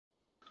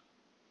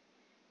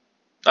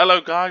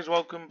Hello guys,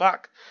 welcome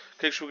back.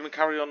 Okay, so we're going to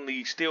carry on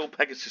the Steel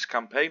Pegasus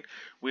campaign.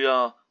 We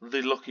are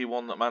the lucky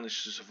one that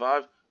managed to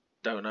survive.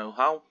 Don't know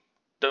how,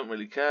 don't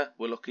really care,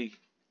 we're lucky.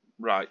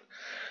 Right,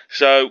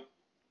 so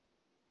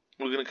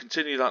we're going to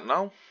continue that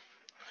now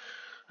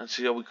and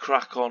see how we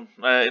crack on.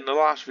 In the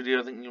last video,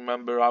 I think you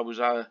remember I was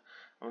having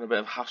a bit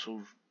of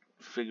hassle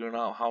figuring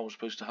out how I was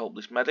supposed to help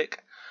this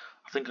medic.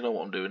 I think I know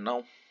what I'm doing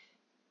now.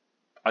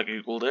 I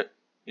googled it,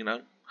 you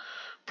know,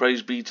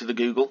 praise be to the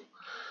Google.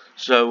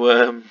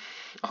 So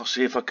I'll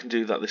see if I can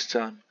do that this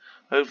time.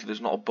 Hopefully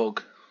there's not a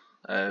bug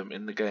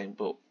in the game,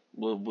 but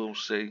we'll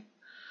see.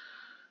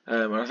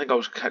 And I think I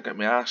kept getting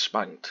my ass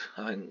spanked.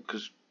 I think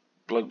because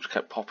blokes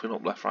kept popping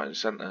up left, right, and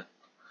centre.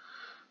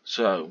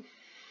 So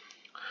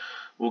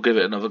we'll give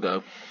it another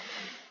go.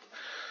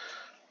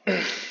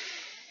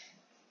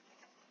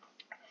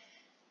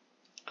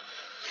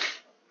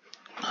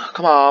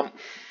 Come on.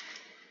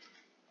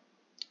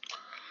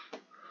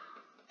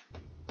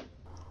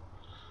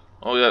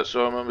 Oh yeah,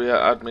 so I remember it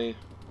had me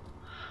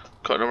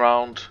cutting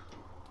around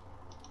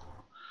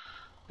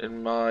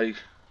in my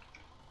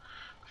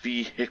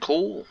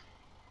vehicle.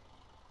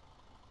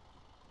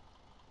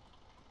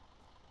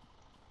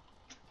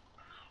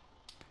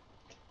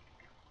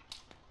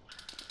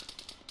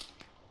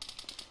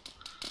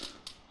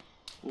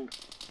 Ooh.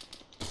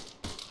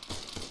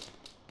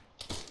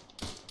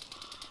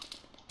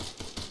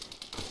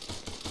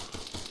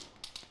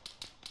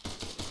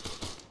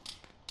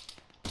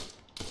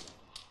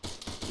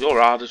 You're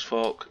hard as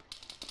fuck.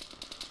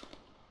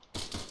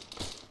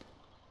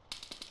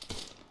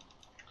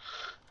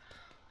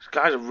 This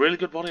guy's a really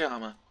good body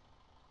armor.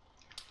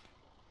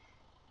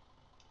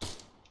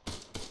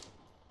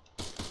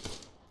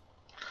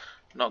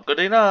 Not good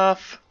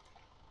enough.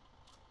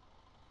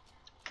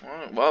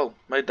 Alright, well,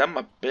 made them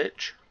my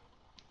bitch.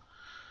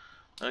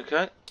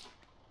 Okay.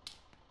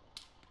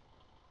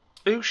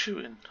 Who's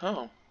shooting?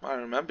 Oh, I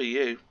remember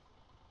you.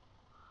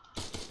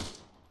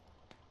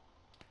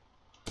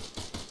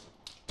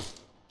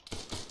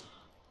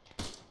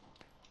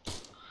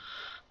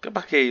 Get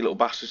back here, you little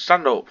bastard.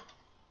 Stand up.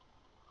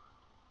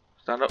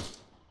 Stand up.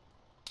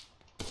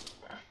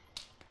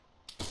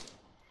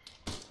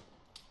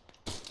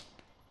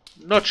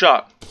 Nut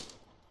shot.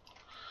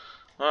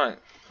 Right,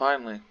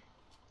 finally.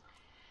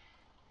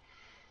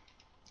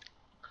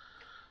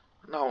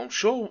 No, I'm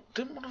sure.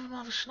 Didn't one of them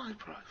have a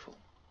sniper rifle?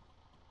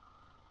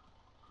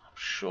 I'm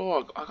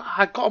sure.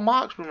 I got a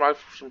marksman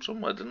rifle from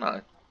somewhere, didn't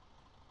I?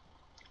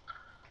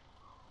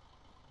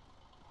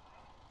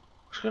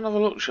 Let's go and have a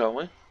look, shall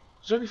we?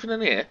 Is there anything in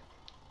here?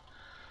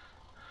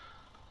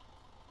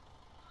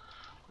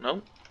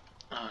 No.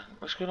 Right,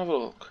 let's go and have a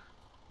look.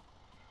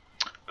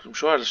 Because I'm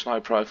sure I had a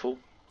sniper rifle.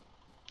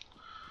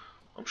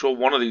 I'm sure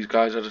one of these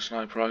guys had a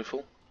sniper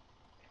rifle.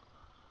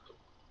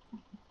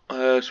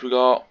 So we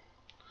got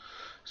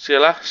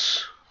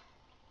CLS,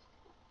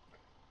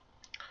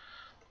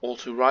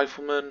 auto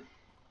rifleman,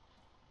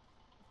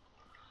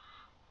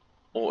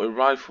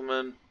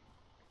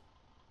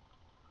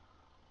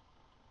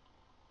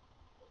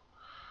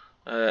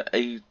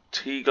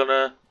 AT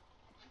gunner,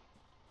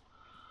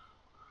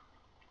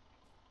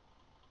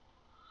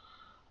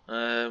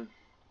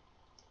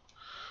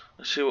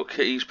 let's see what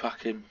kit he's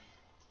packing.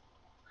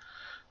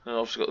 And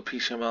obviously got the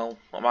PCML.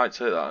 I might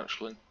take that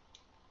actually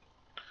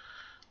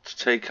to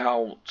take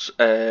out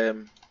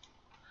the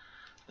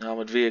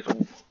armoured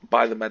vehicle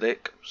by the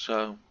medic.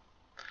 So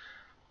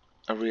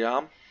a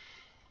rearm.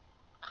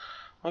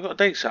 I got a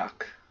day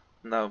sack.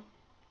 No.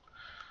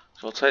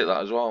 So I'll take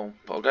that as well.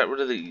 But I'll get rid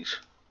of these.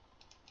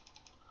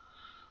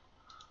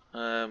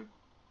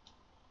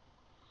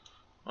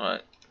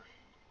 Right.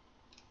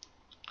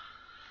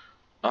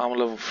 Armour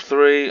level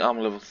 3.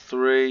 Armour level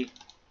 3.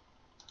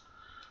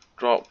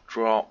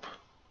 Drop.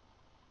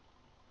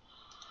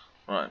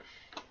 Right.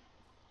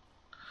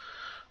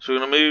 So we're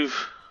going to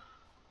move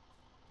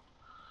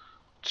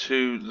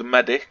to the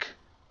medic.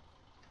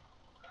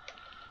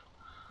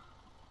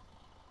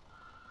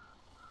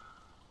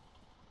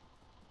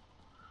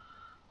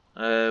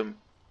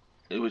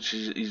 Which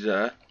is he's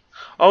there.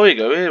 Oh, here you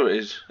go. Here it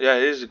is. Yeah,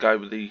 here's the guy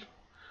with the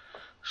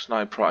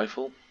sniper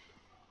rifle.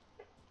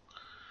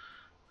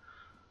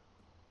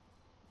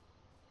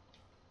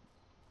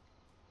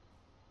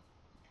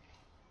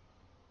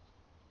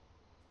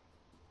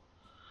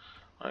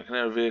 I can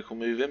hear a vehicle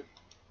moving.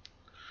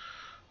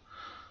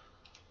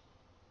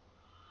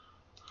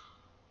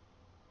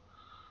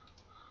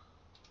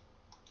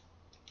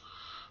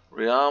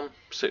 Rearm,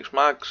 6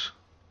 mags.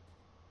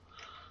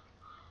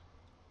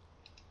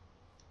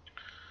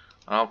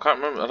 I can't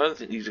remember. I don't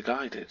think these are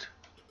guided.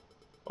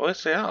 Oh,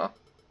 yes, they are.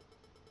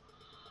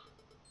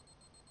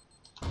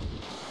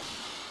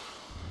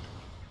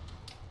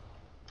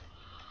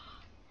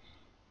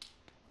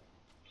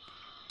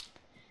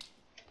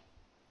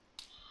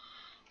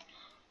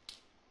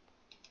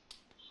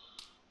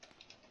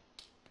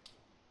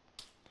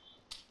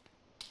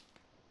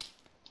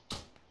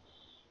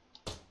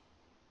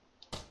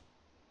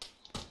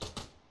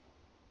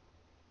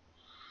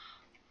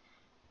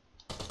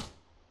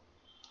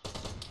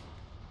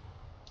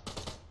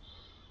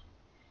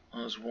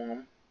 There's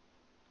one.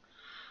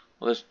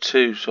 Well, there's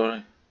two,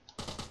 sorry.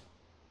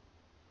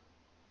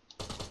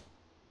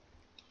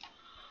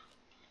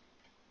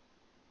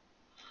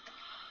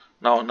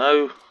 Now I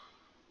know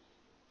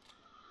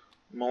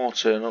more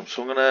turn up,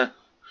 so I'm gonna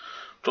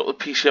drop the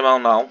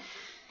PCML now.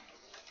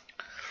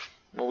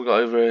 What we got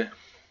over here?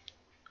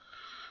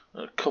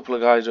 A couple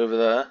of guys over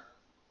there.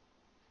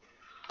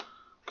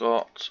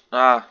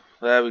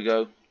 There we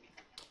go.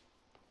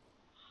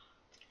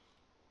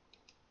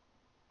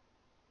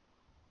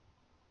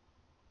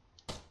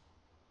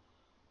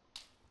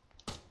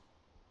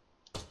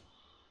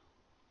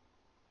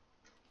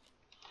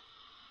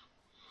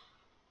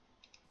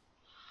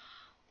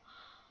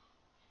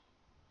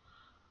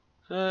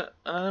 Is there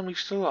an enemy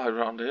still alive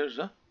around here, is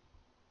there?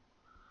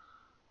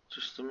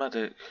 Just the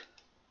medic.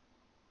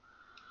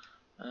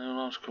 Anyone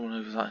else coming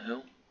over that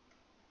hill?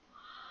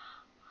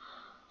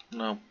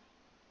 No.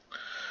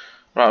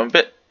 Right, I'm a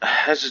bit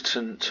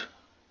hesitant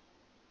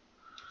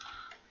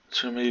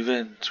to move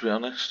in, to be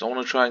honest. I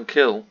want to try and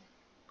kill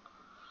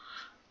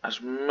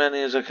as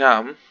many as I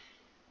can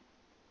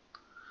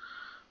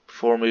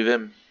before I move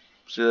in.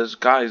 See, there's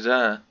guys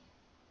there.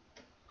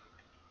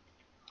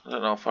 I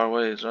don't know how far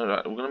away it is.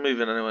 Alright, we're going to move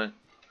in anyway.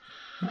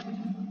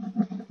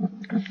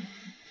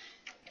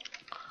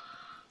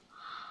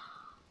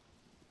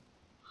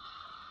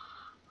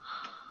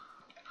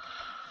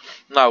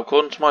 Now,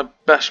 according to my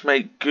best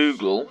mate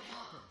Google,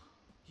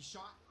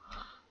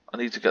 I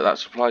need to get that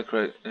supply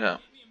crate, yeah.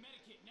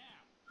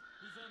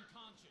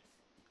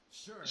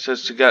 It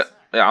says to get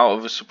it out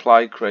of a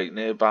supply crate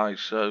nearby,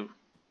 so...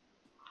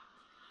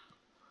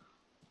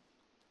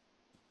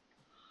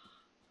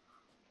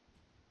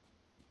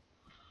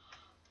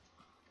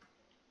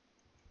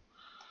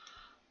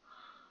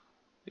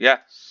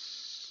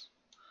 Yes!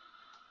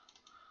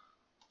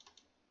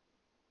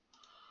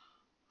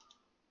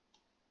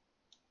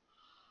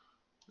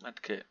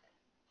 Medkit.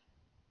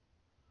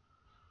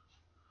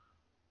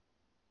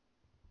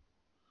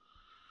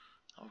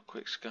 Have a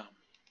quick scan.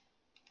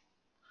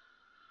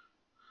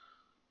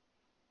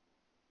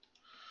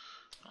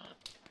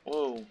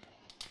 Whoa.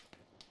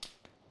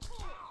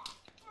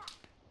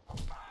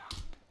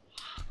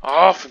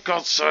 Oh, for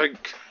God's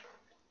sake.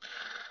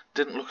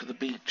 Didn't look at the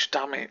beach,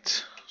 damn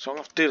it. So I'm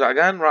going to have to do that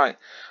again. Right.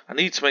 I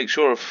need to make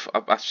sure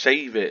I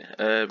save it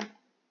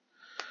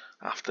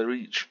after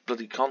each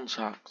bloody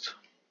contact.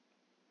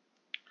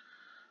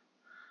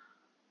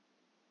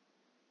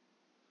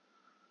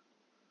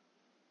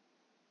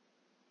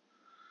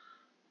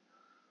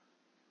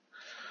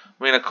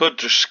 I mean, I could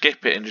just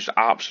skip it and just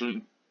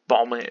absolutely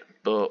bomb it,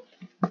 but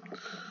I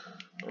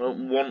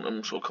don't want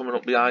them sort of coming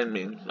up behind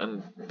me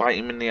and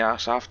biting me in the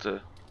ass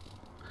after.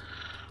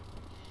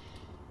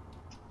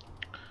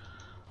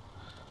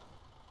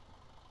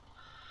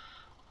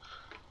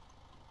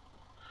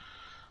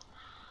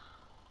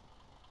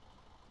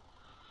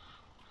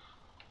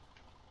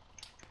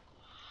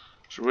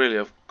 So really,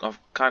 I've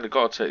kind of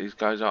got to take these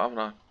guys out, haven't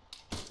I?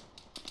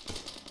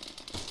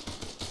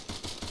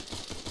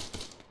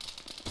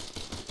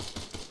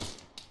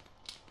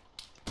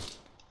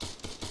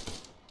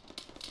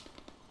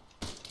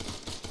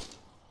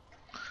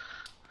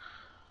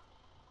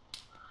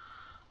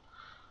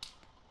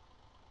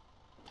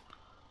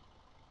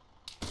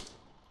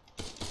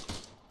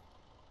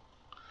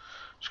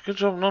 It's a good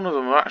job none of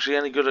them are actually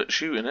any good at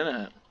shooting,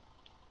 innit?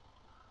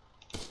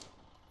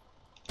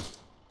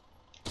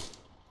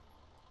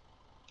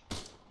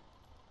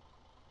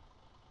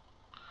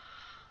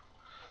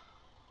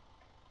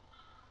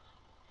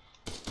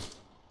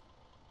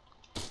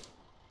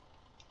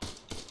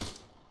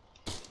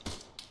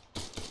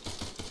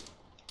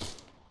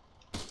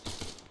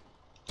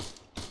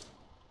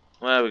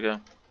 There we go.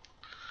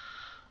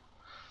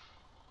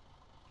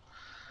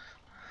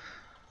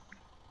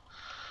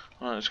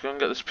 Right, let's go and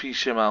get this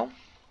PCML.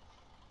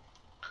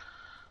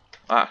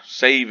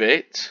 Save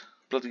it.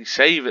 Bloody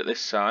save it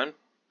this time.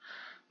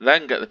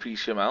 Then get the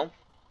PCML.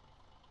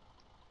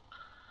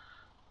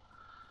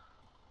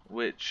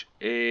 Which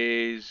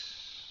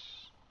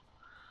is...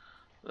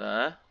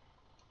 there.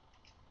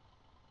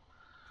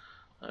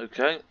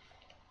 Okay.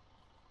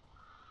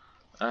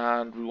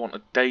 And we want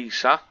a day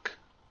sack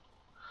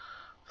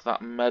for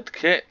that med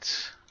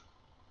kit.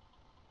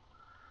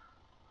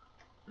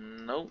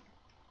 Nope.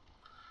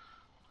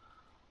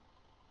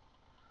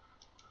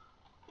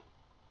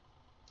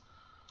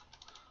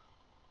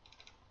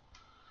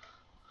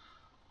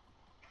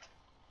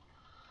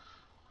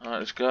 Alright,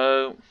 let's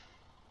go.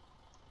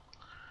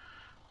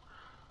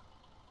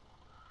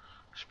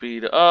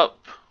 Speed it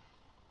up.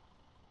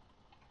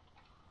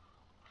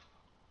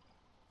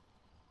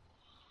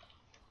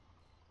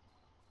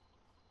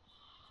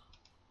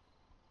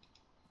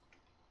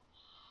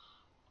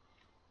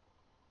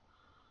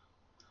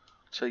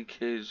 Take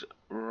his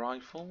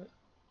rifle.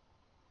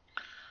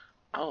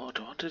 Oh, I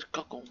want his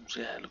goggles.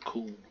 Yeah, look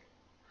cool.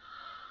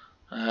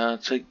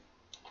 Take.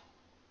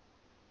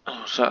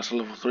 Oh, so that's a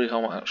level 3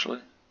 helmet actually.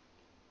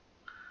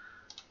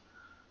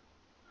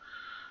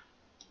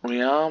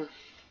 Rearm.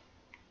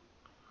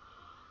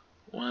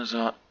 Where's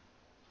that?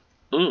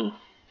 Ooh.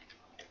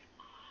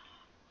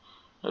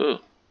 Ooh.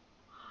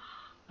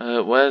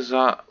 Where's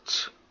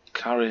that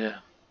carrier?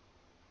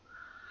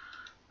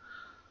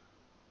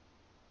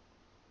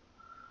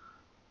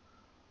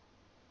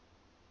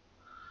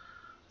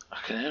 I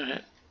can hear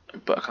it,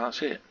 but I can't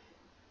see it.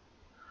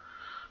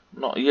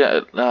 Not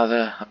yet. Ah,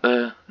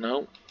 there.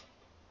 No.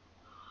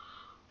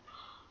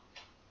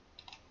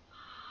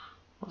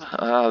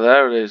 Ah,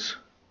 there it is.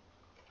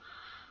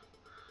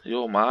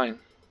 You're mine.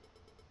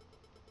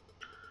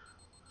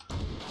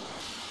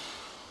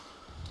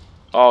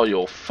 Oh,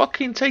 you're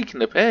fucking taking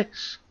the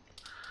piss.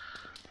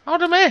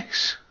 How'd I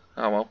miss?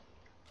 Oh well.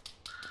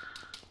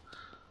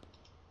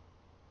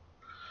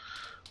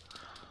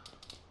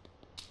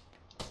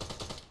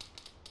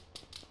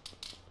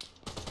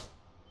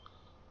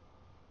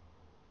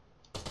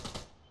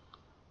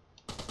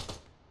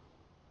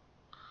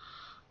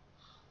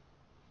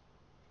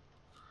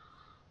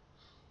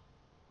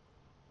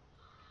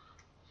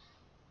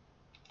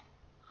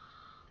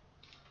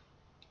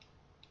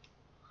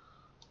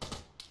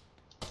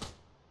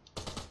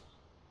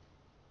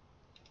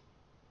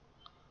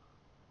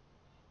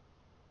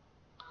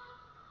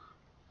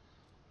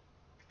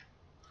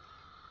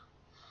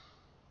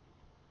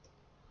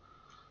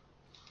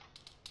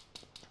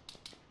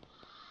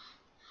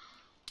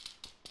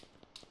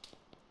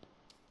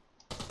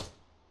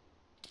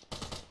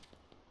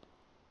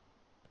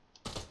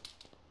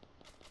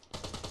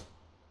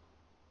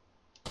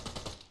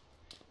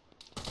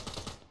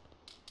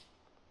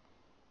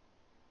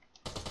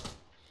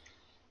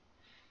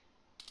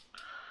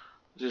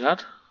 Is he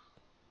dead?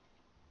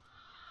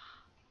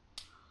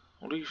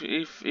 What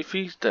if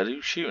he's dead,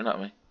 who's shooting at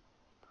me?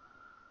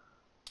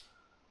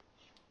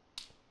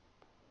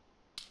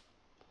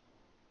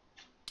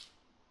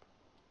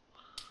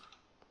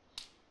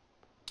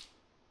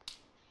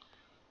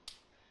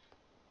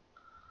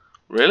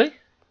 Really?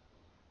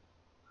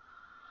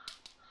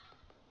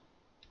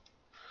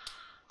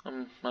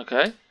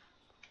 Okay.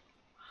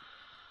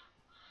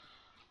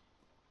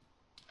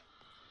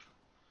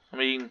 I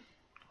mean,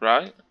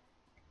 right.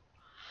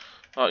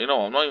 Oh, you know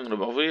what, I'm not even gonna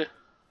bother you.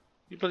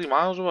 You're bloody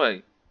miles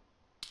away.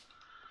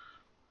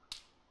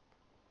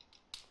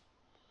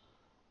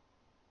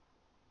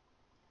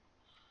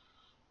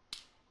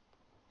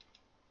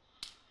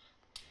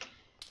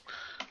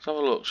 Let's have a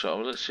look, shall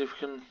we? Let's see if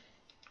we can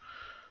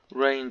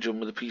range them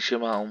with a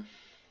PCM.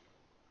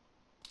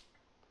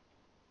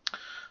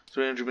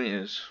 300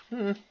 meters.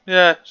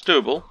 Yeah, it's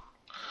doable.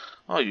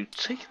 Oh, you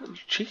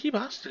cheeky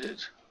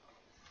bastard.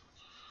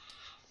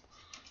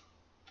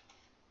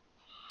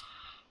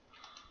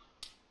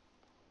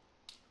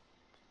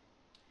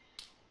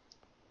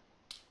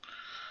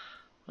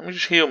 Let me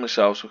just heal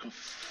myself so I can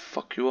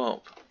fuck you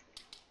up.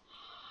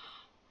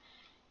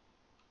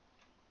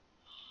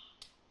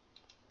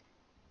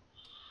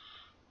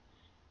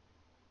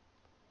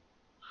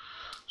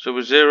 So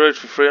we're zeroed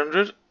for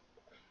 300.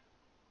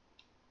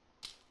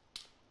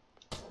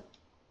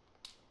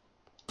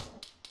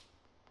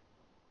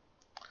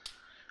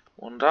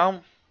 One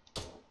down.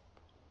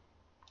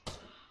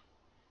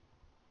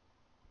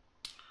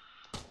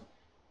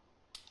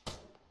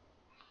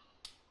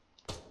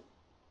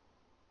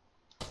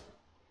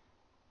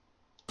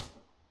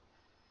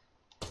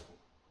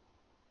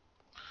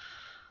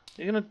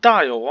 You gonna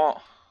die or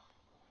what?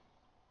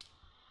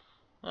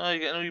 Oh, you're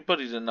getting all your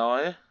buddies in now,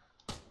 are you?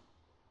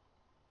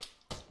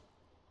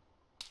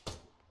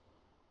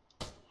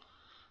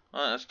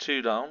 Alright, that's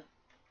 2 down.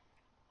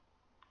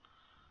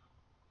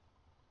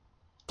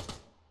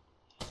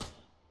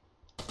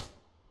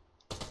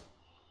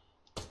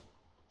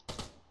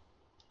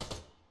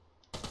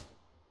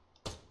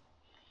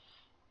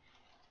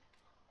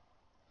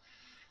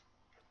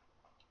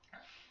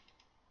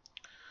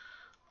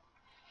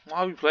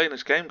 Why are we playing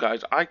this game,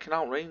 guys? I can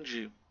outrange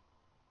you.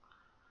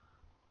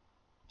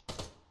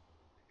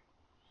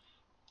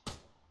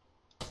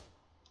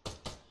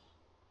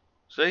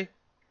 See?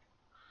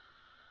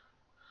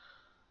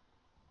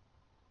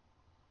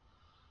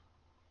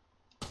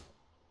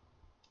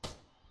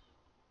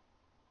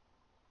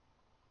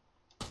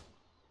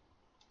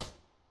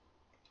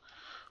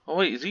 Oh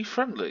wait, is he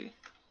friendly?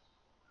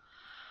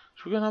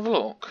 Should we go and have a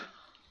look?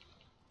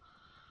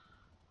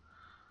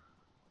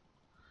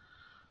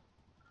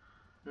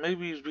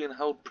 Maybe he's being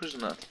held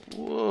prisoner.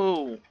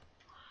 Whoa.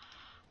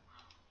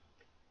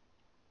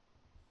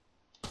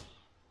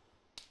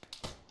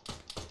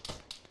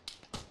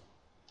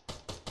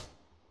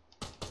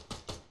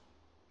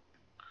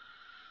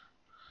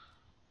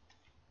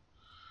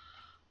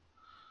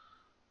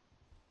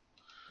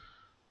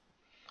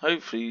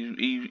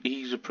 Hopefully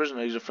he's a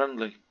prisoner, he's a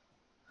friendly.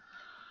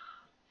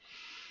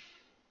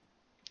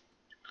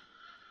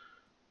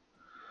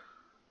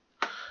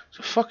 It's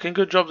a fucking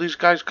good job these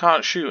guys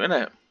can't shoot,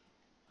 innit?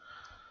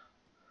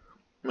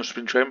 Must have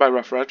been trained by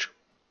Rough Reg.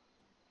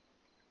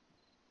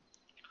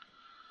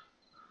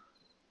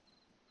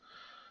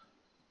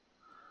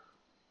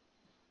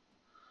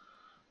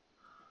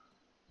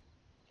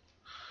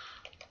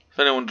 If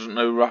anyone doesn't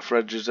know Rough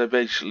Reg is, they're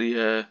basically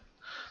the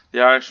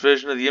Irish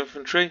version of the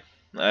infantry.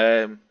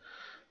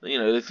 You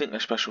know, they think they're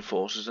special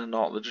forces. They're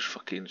not. They're just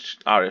fucking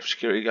RAF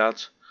security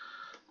guards.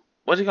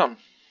 Where's he gone?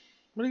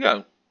 Where'd he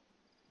go?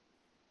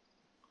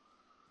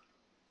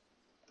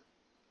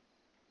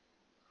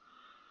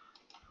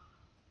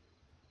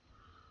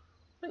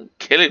 I didn't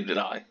kill him, did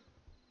I?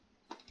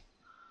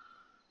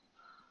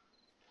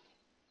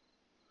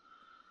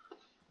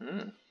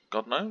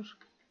 God knows.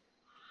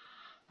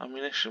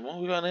 Ammunition. What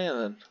have we got in here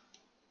then?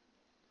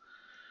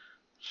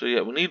 So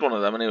yeah, we need one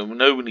of them anyway. We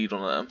know we need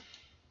one of them.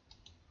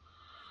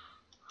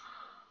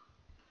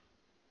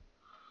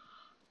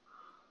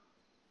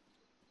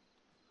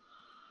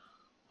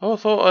 Oh, I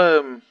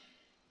thought,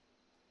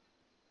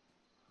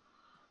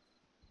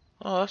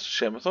 oh, that's a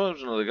shame. I thought it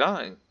was another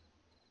guy.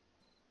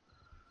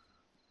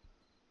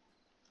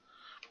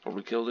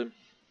 Probably killed him.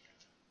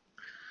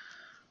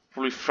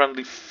 Probably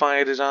friendly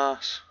fired his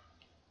ass.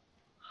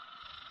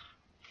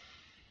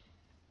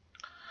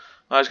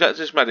 Right, let's get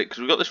to this medic, because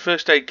we've got this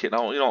first aid kit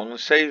now. You know, I'm going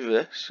to save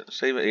this.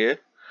 Save it here.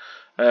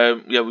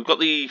 Yeah, we've got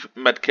the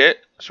med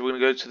kit, so we're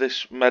going to go to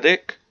this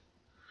medic.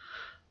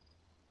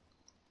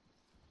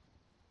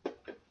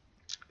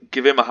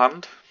 Give him a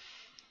hand.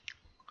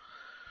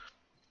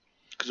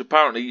 Because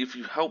apparently, if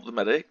you help the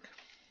medic,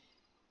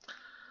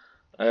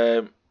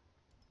 him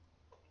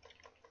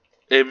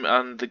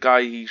and the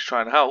guy he's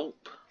trying to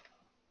help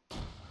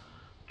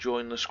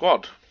join the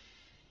squad.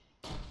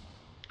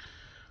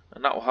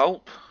 And that will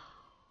help.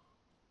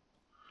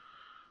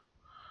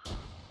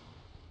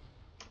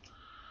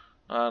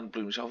 And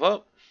blew myself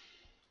up.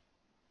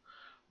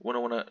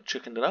 Wanna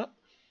chicken it up.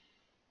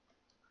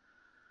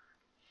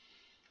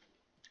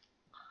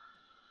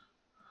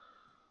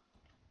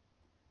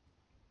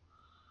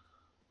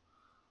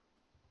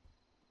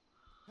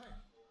 Hey,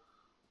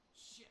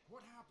 shit,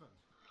 what happened?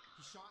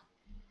 He shot?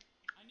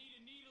 I need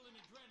a needle and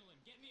adrenaline.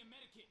 Get me a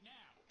medikit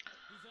now.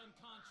 He's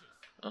unconscious.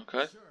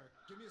 Okay. Sure,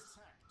 give me a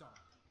sec, Doc.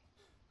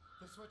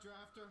 That's what you're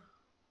after?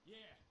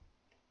 Yeah.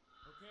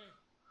 Okay.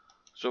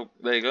 So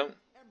there you go.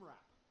 MRAP.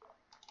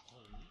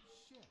 Holy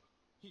shit.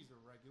 He's a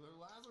regular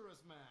Lazarus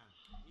man.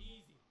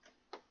 Easy.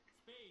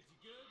 Spades, you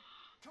good?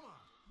 Come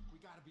on. We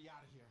gotta be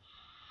out of here.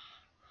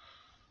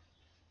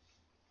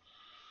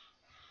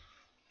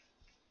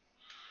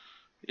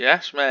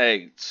 Yes,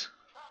 mate.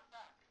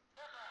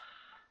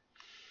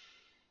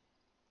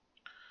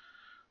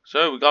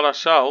 So we got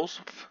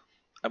ourselves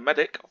a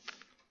medic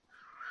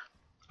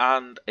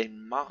and a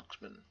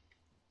marksman.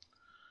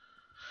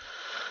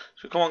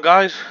 So come on,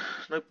 guys.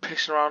 No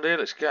pissing around here.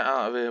 Let's get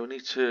out of here. We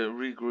need to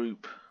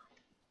regroup.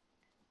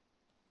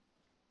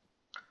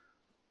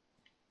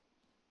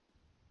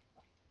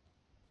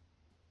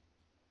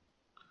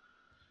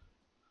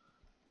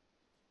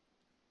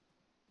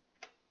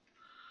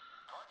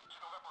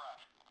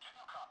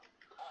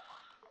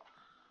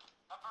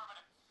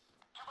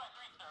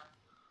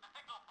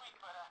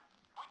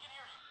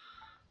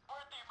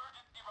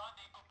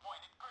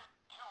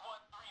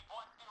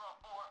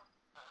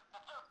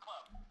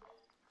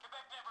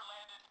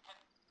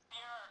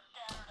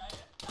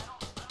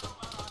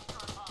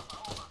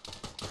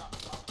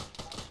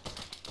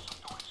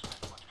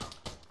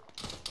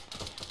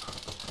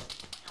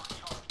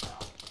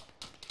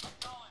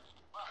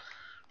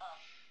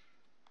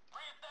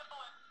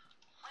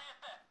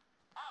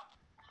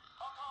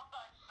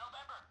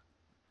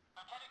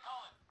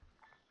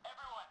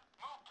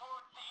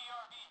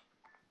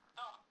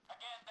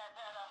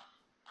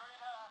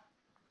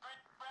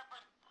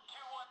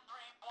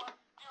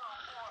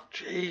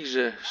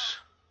 Jesus.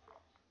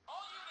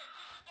 All units,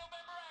 this is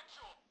November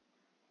actual.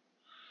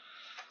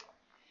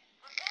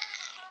 Prepare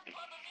to serve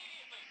club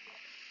immediately. The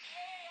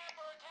AAF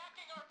are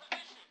attacking our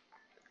position.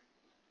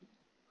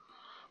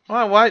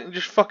 Why didn't you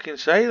just fucking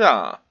say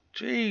that?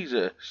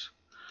 Jesus.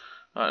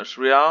 Right, let's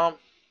rearm.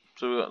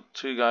 So we've got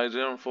two guys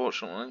here,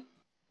 unfortunately.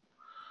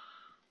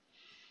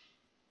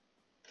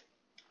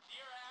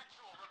 Sierra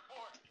actual,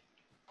 report.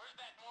 Where's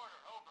that mortar?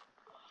 Over.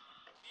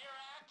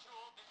 Sierra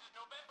actual, this is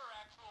November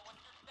actual.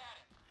 What's your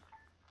status?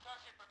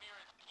 Sergeant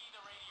Ramirez, key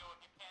the radio if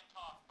you can't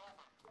talk.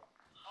 Over.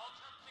 All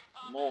troops in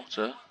combat.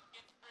 Mortar.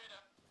 Get grid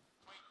of...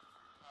 Wait.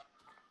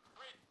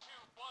 Grid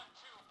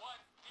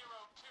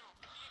 212102.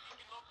 See if you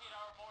can locate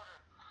our mortar.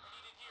 I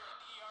need it here at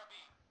the ERB.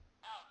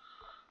 Out.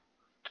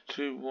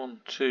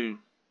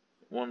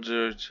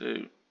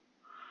 212102.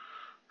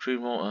 True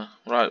mortar.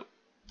 Right.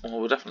 Well,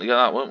 we'll definitely get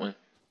that, won't we?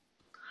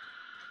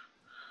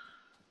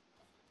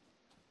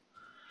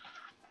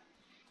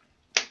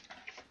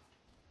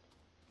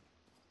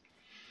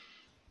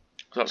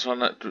 That's our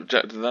next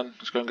objective then.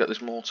 Let's go and get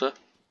this mortar.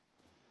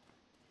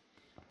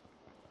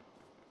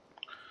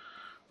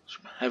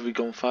 Some heavy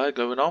gunfire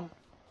going on.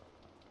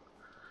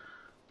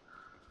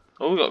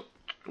 Oh, we got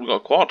a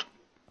quad.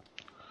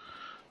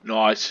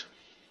 Nice.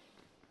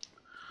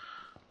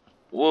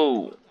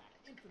 Whoa.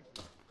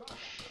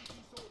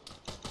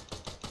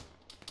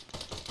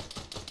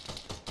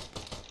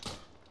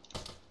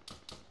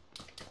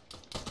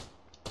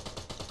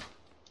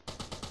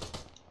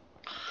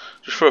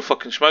 Just throw a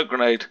fucking smoke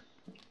grenade.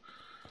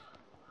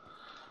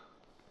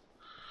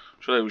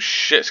 Sure, they were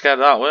shit scared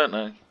of that, weren't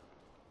they?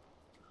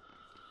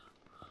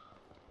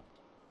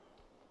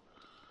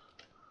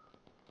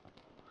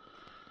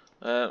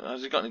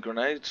 Has he got any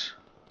grenades?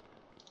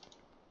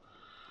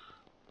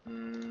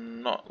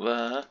 Not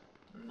there.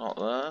 Not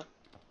there.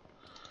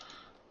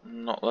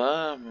 Not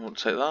there. We won't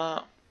take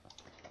that.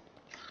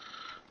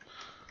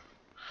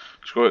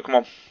 Screw it, come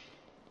on.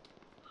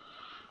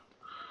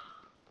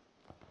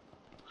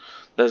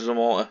 There's the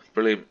mortar.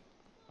 Brilliant.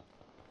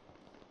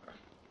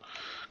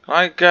 Can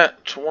I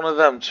get to one of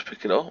them to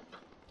pick it up?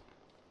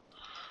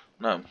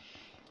 No.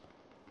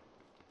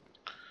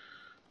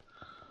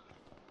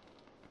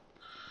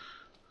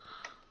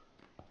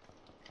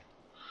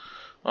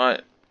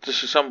 Right.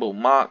 Disassemble.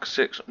 Mark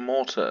 6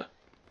 mortar.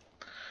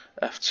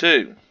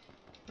 F2.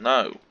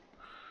 No.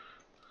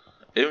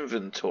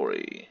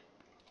 Inventory.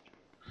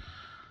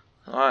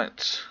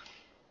 Right.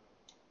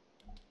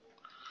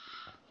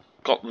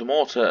 Got the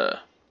mortar.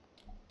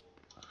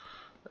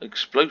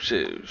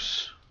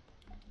 Explosives.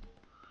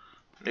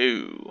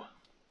 No.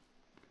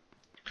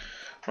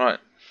 Right.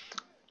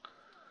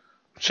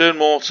 Return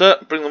mortar.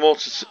 Bring the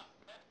mortar to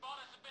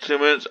 2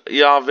 minutes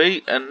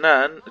ERV and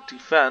then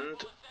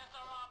defend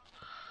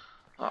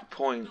that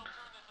point.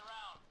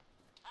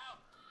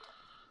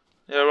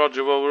 Yeah,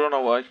 Roger. Well, we're on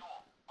our way.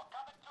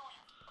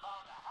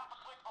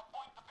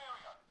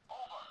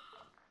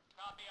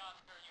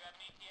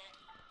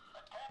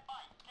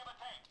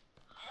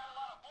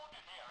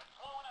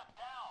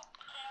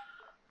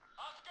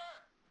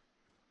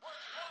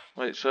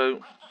 Wait, so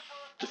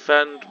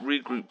defend,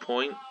 regroup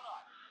point.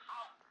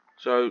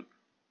 So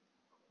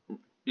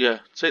yeah,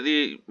 take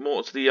the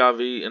mortar to the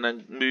ERV and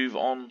then move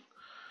on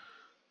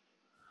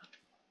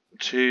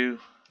to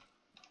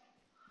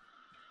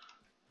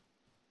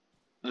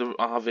the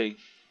RV.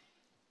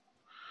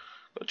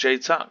 Got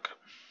J-Tac.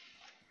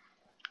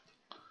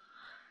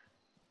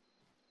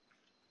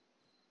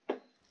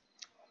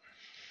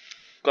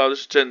 God,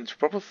 this turned into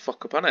proper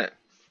fuck up, hasn't it?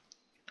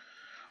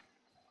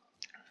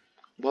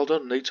 Well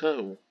done,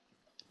 NATO.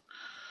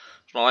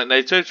 It's not like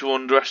NATO to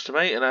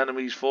underestimate an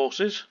enemy's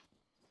forces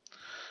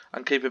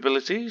and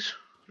capabilities.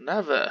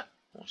 Never.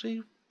 What's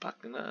he back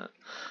in there?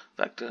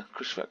 Vector,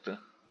 Chris Vector.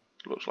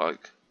 Looks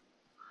like.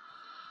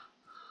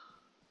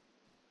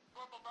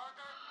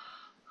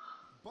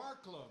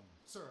 Barclay,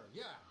 sir,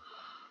 yeah.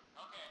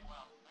 Okay,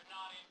 well, they're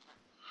not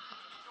injured.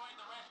 You joined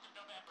the rest of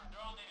November.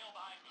 They're on the hill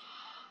behind me.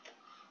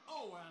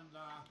 Oh, and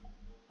I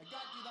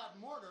got you that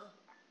mortar.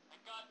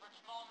 Thank God for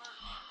small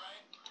mercies,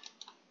 right?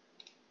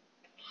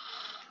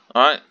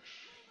 Alright.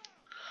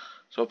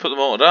 So I'll put the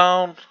mortar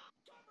down.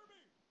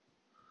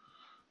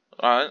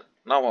 Alright,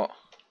 now what?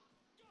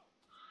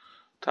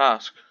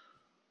 Task.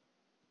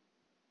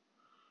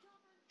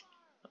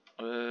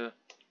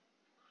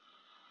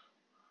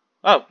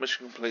 Oh,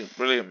 mission complete.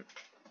 Brilliant.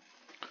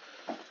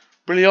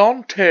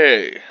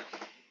 Brilliante.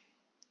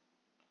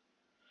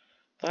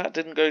 That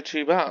didn't go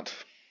too bad,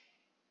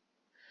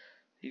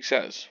 he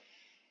says.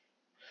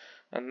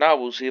 And now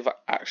we'll see if I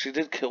actually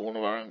did kill one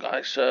of our own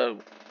guys. So,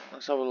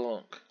 let's have a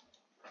look.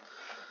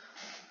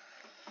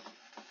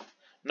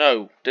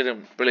 No,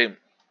 didn't. Brilliant.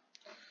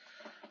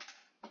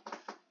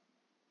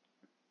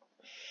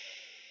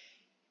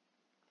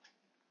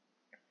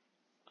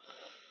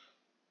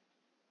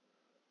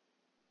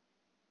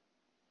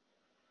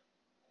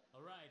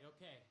 Alright,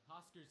 okay.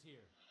 Oscar's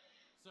here.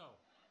 So,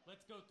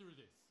 let's go through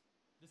this.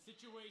 The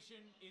situation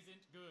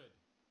isn't good.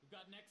 We've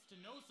got next to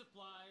no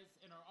supplies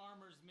and our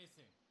armor's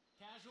missing.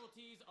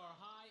 Casualties are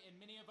high and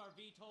many of our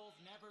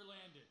VTOLs never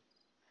landed.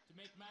 To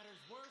make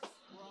matters worse,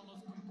 we're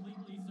almost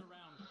completely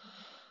surrounded.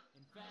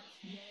 In fact,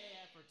 the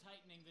AAF are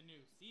tightening the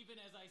noose.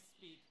 Even as I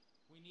speak,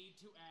 we need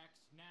to act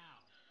now.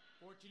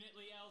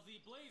 Fortunately,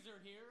 LZ Blazer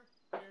here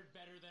fared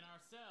better than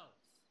ourselves.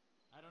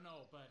 I don't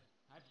know, but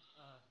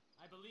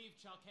I believe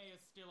Chalkea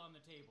is still on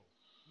the table.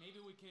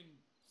 Maybe we can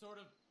sort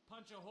of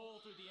punch a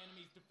hole through the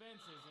enemy's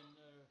defenses and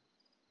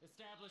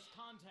establish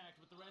contact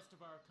with the rest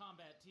of our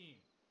combat team.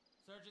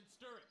 Sergeant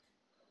Sturrock,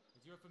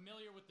 as you're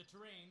familiar with the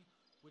terrain,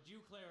 would you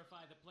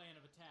clarify the plan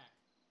of attack?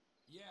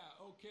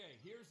 Yeah, okay,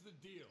 here's the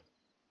deal.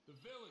 The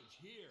village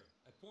here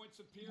at Point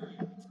Superior,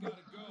 it's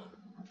gotta go.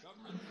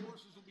 Government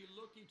forces will be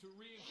looking to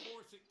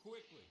reinforce it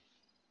quickly.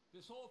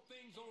 This whole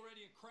thing's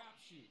already a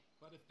crapshoot,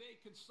 but if they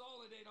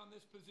consolidate on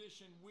this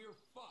position, we're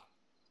fucked.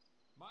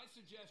 My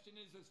suggestion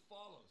is as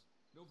follows.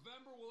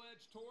 November will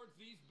edge towards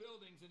these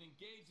buildings and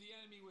engage the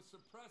enemy with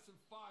suppressive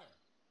fire.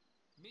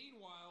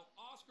 Meanwhile,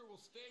 Oscar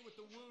will stay with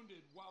the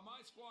wounded while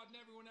my squad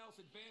and everyone else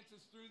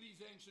advances through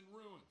these ancient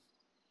ruins.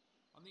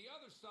 On the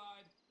other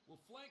side, we'll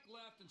flank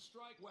left and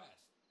strike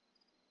west.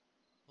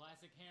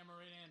 Classic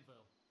hammer and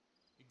anvil.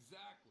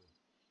 Exactly.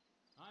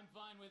 I'm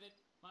fine with it.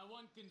 My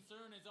one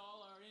concern is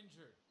all are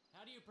injured.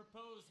 How do you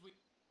propose we...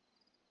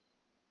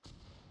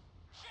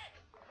 Shit!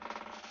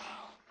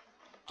 Oh,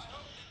 I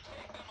hope it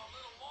take them a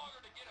little longer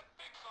to get a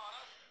fix on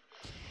us.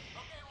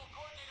 Okay, we'll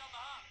coordinate on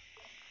the hop.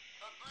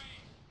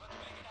 Agreed. Let's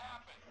make it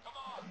happen. Come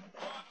on.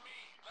 On me.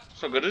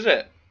 Let's So good, is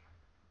it?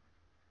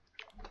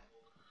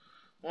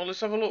 Well,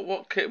 let's have a look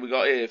what kit we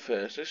got here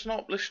first. Let's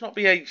not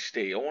be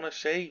hasty. I want to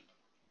see.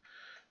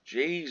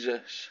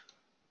 Jesus.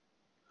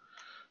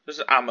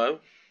 There's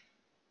ammo.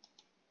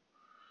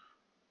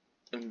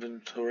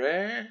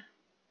 Inventory.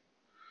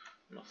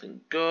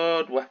 Nothing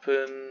good.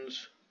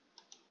 Weapons.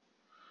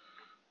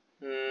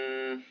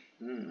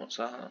 What's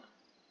that?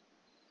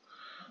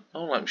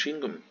 Oh, like machine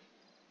gun.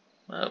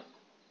 Oh.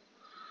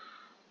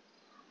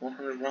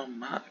 100 round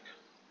mag.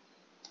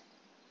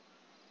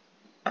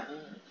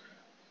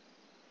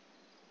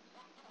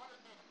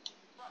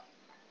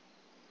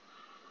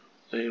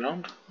 30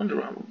 round? 100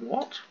 round.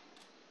 What?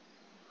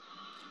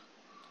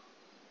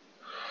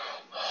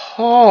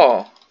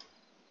 Oh!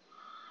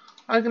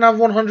 I can have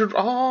 100.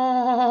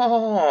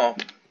 Oh!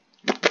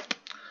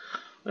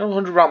 We have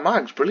 100 round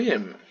mags.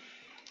 Brilliant.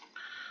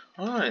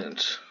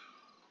 Right.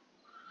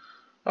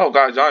 Oh,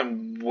 guys,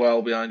 I'm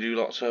well behind you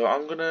lot, so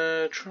I'm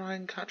gonna try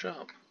and catch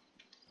up.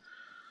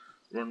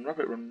 Run,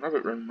 rabbit, run,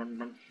 rabbit, run, run,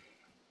 run.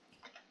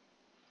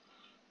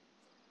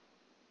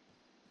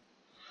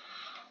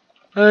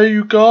 Hey,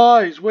 you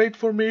guys, wait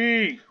for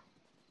me.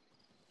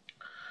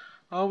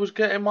 I was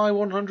getting my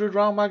 100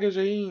 round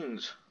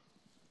magazines.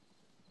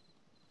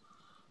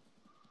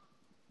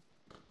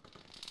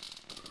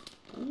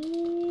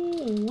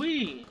 Ooh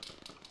wee.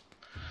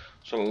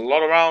 It's a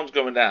lot of rounds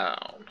going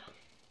down.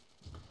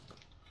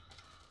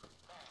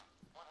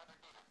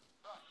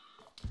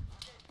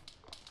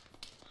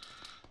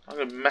 I'm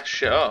gonna mess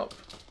shit up.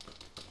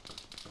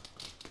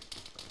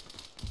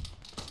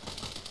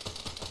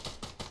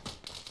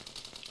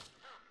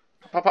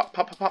 Pop, pop,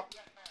 pop, pop, pop.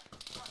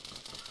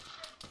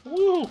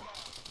 Woo!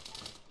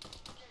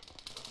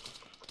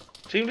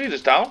 Team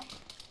leader's down.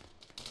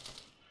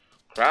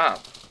 Crap.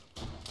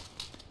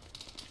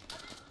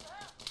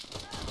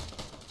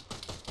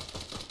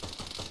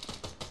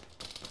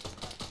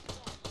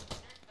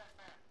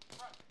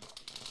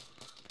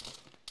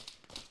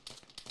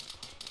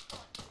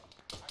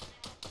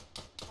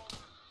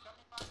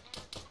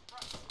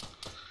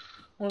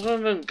 Well, as long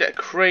as I don't get a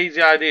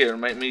crazy idea and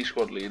make me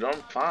squad leader,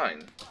 I'm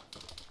fine.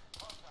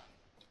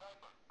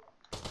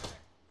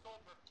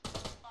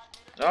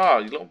 Oh,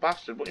 you little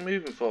bastard, what are you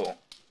moving for?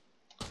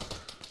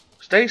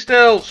 Stay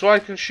still so I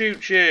can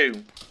shoot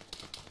you.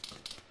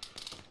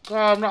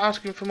 God, I'm not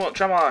asking for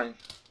much, am I?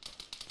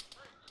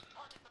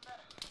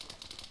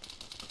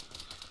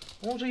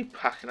 What was he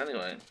packing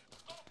anyway?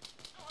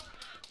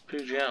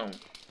 Pugiel.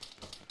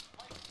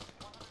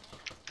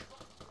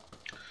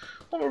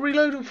 What am I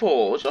reloading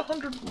for? It's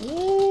 100.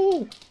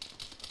 Woo!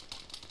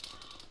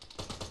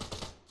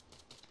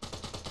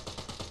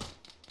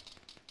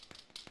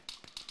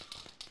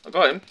 I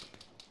got him.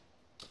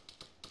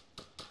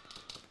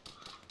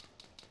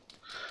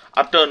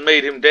 I've done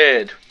made him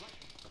dead.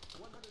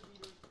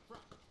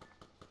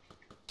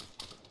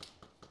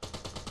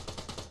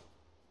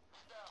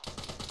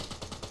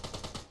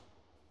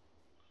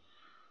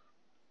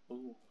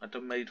 Ooh, I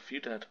done made a few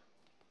dead.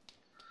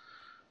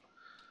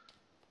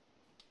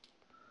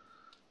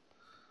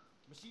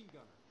 Machine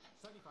gunner,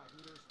 75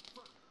 meters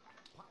front,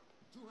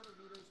 200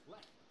 meters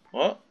left.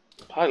 What?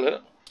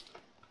 Pilot?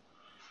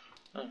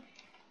 Oh.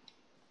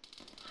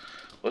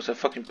 What's a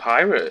fucking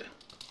pirate?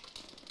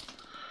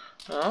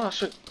 Oh,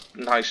 that's a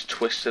nice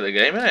twist to the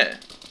game, isn't it?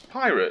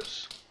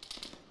 Pirates.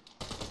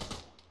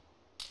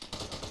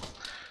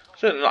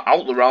 Certainly not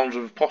out the realms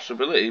of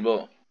possibility,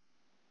 but...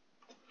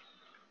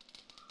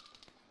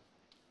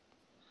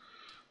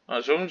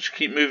 Alright, so I'm going to just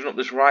keep moving up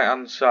this right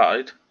hand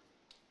side.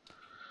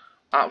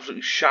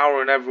 Absolutely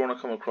showering everyone I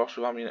come across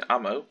with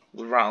ammo.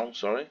 With rounds,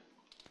 sorry.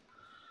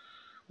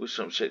 With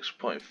some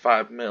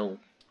 6.5mm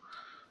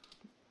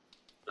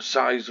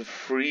size of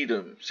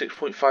freedom.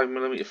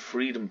 6.5mm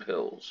freedom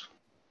pills.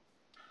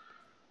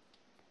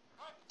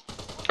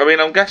 I mean,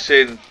 I'm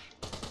guessing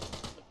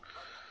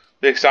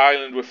this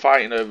island we're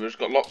fighting over has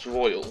got lots of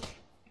oil.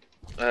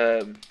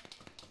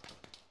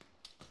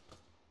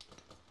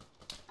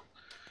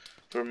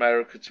 For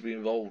America to be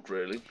involved,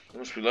 really. There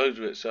must be loads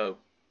of it, so.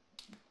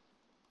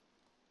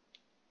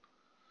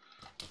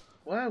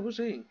 Where was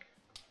he?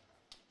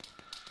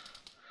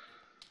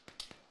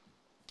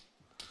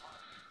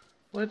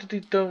 Where did he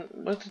go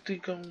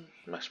and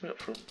mess me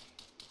up from?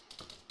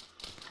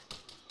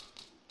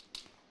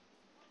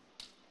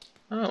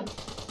 Oh.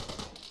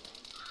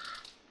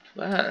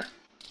 There.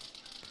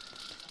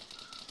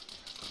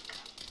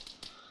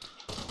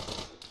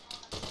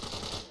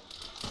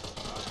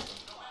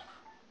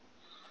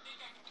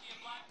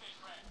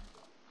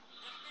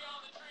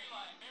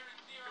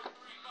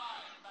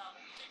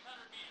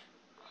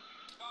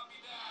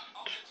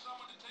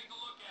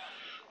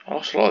 I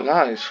lost a lot of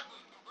guys.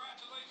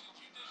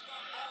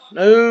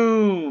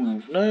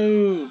 No,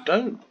 no,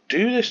 don't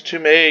do this to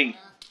me.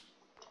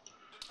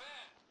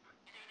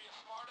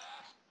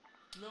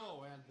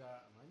 No, and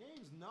my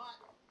name's not.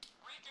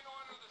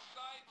 Reconnoiter the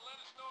site and let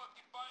us know if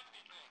you find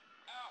anything.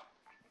 Out.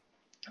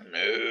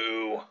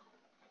 No.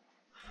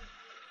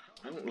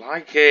 I don't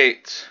like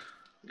it.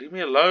 Leave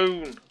me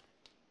alone.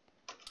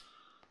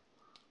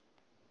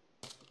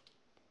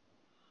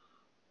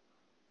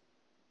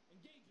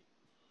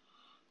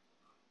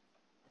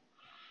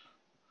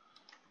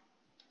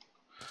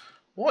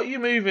 What are you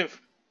moving?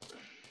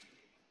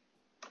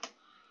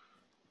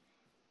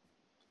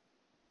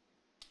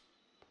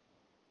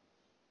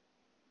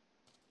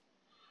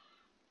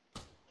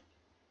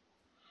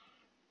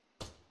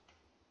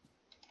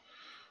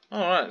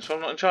 Alright, so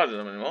I'm not in charge of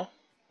them anymore.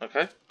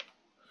 Okay.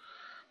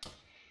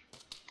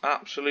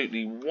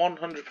 Absolutely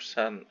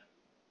 100%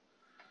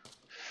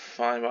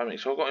 fine by me.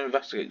 So I've got to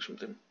investigate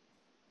something.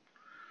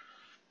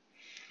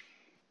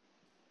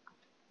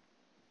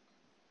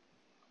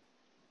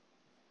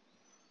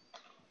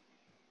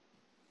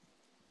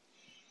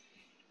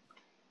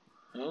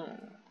 Oh.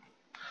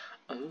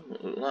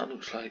 Oh, that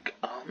looks like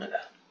Arma.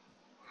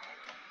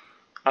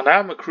 And I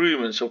am a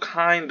crewman, so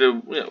kind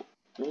of, you know.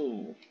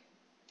 Ooh.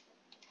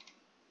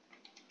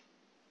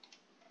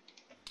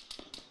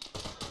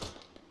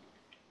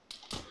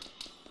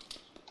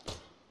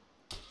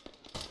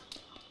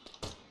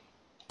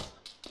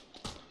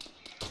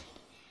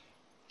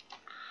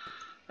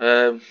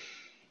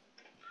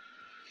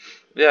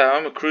 Yeah,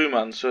 I'm a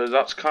crewman, so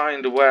that's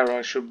kind of where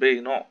I should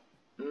be, not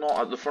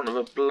at the front of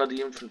a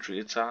bloody infantry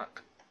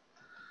attack.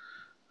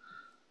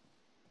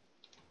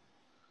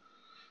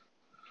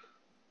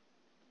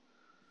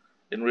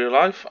 In real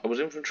life, I was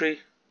infantry,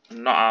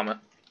 not armour.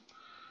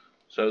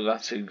 So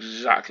that's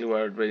exactly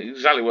where I'd be,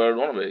 exactly where I'd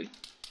want to be.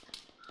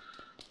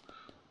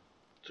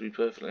 To be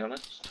perfectly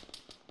honest.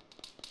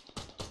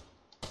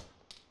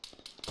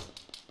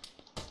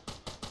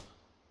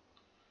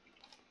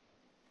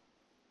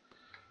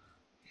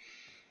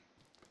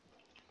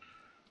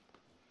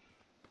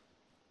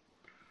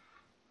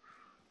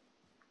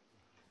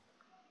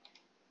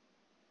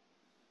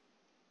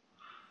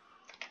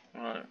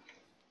 Right.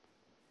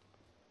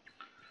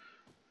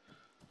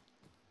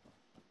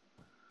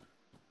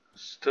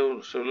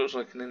 Still, so it looks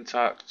like an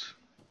intact.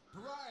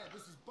 Pariah,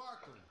 this is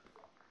Barkley.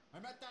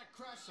 I'm at that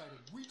crash site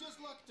and we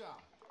just lucked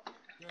out.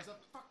 There's a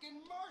fucking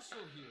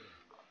marshal here.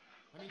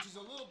 I mean, she's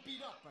a little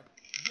beat up, but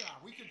yeah,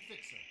 we can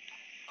fix her.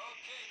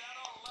 Okay, that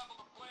ought to level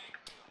the playing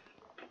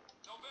field.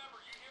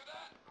 November, you hear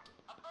that?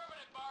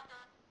 Affirmative,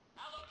 Barker.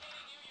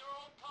 Allocating you your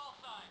own call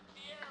sign,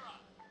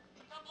 Sierra.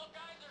 A couple of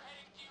guys are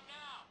heading to you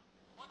now.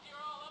 Once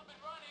you're all up and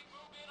running,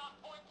 move in on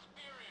Point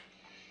Superior.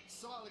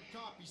 Solid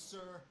copy,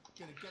 sir.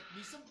 Gonna get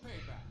me some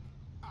payback.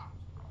 Out.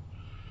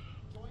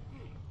 Join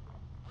group.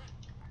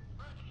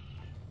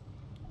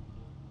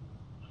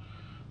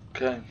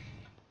 Okay.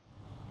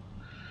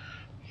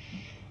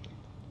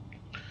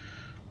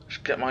 Let's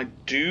get my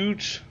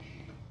dudes.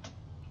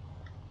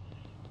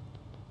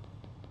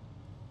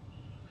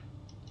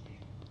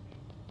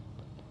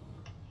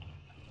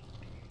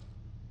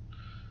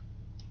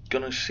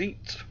 Gunner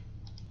seat.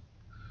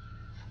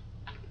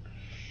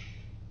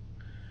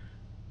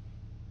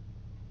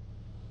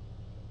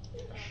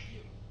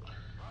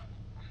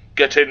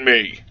 Get in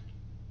me.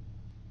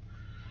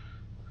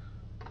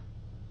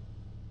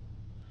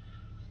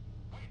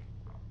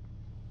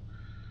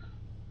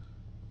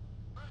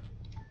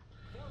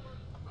 Forward,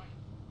 right.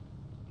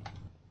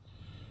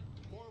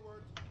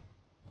 Forward.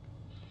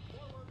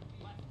 Forward,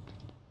 left.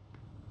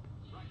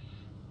 Right.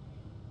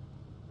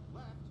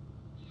 Left.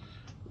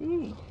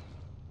 Ooh.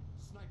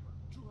 Sniper,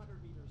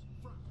 200 meters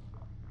front.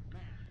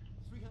 Man,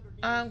 300 meters.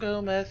 I'm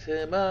gonna mess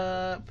him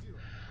up 0.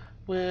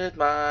 with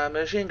my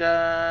machine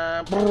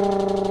gun. Brrr.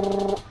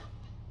 Forward.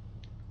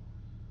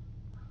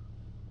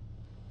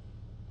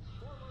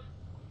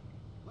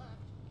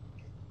 Left.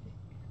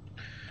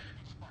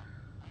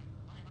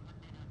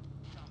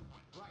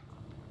 Right.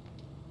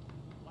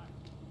 Left.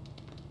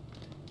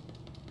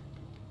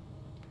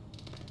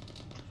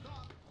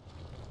 Stop.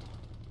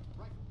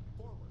 Right.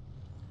 Forward.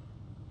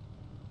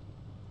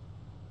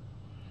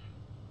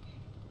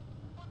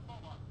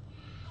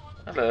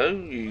 Hello,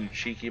 you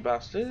cheeky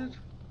bastard.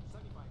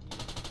 75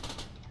 meters.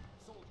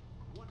 Soldier.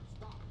 1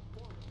 stop.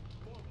 Forward.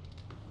 Forward.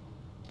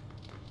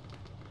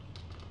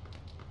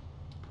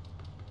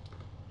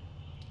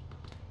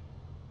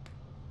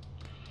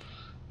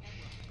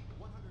 Arma,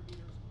 100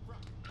 meters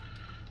front.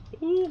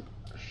 Ooh.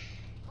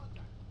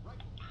 Contact.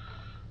 Rifle.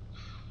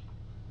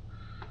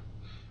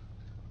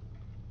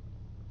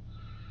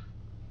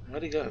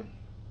 Where'd he go?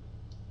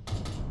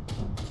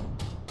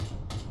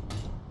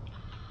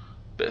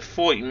 Bit of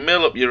 40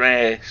 mil up your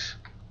ass.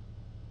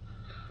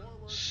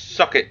 Forward.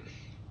 Suck it.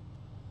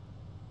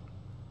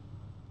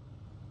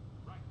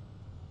 Right.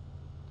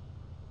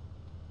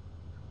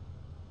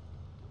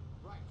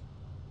 Right.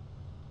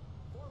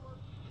 Forward.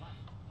 Left.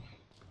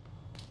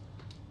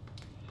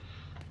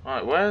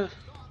 Right,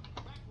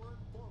 Stop. Backward.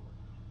 Forward.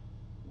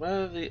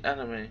 where are the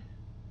enemy?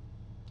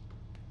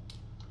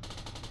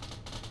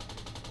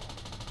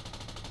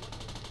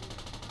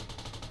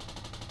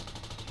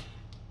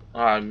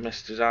 Oh, I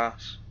missed his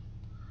ass.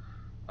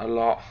 A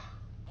lot.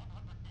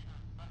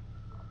 Backward.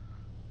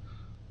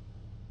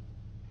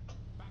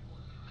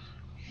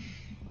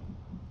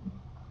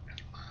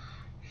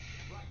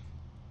 Right.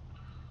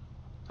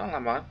 Don't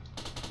that mine.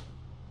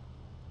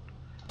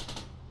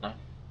 No.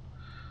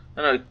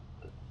 No, no.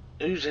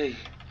 Who's he?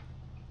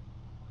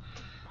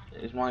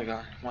 He's my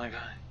guy. My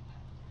guy.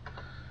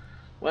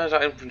 Where's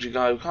that infantry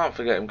guy? We can't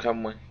forget him,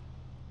 can we?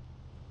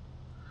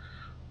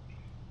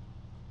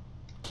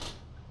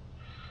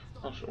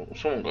 Oh,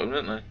 someone got him,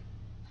 didn't they?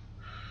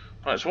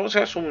 Right, so what's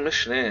the actual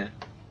mission here?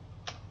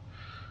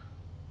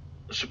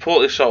 Support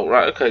the assault.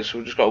 Right, okay, so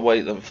we've just got to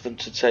wait then for them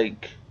to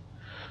take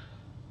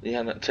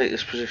Yeah, take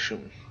this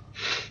position.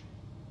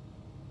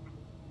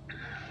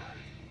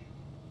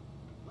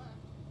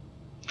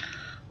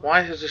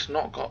 Why has this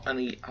not got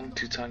any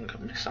anti-tank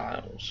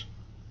missiles?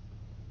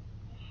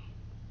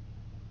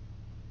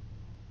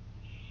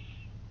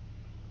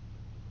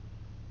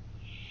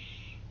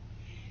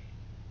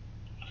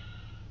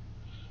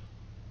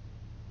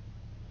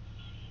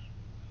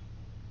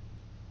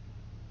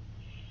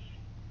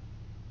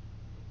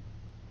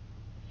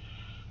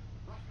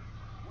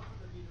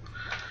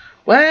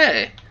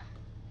 Where?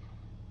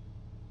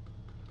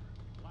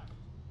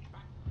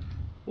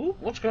 Ooh,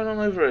 what's going on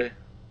over here?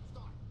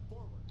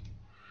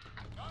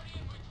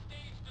 Guardian with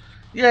stage to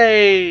secure.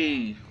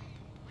 Yay!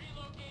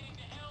 Relocating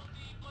to LZ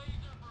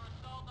Blazer for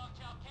assault on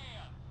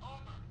Chalkea.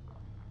 Over.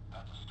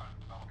 That's a strike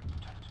development,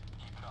 Lieutenant.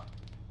 Keep it up.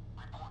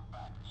 Report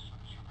back as soon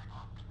as you've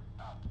regrouped.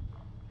 Out.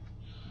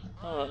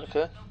 Oh, This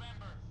okay. is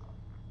November.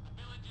 The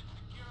village is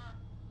secure.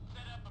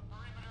 Set up a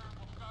perimeter.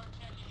 We'll start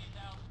checking these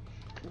out.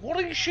 What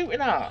are you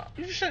shooting at?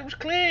 You just said it was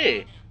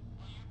clear.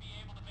 Will you be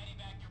able to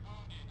medevac your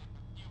wounded?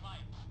 You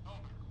might.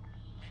 Over.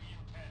 Maybe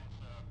in 10,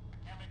 sir.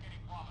 Can't make any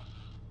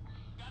promises.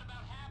 Got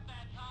about half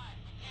that time.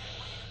 We can't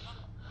wait a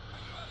couple. Are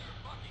you out of your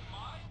fucking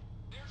mind?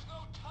 There's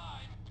no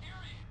time,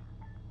 period.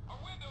 Our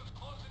window's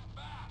closing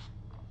fast.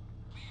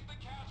 Leave the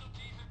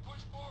casualties and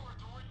push forward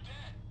or we're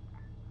dead.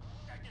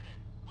 Negative.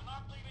 We're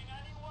not leaving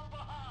anyone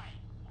behind.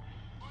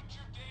 Put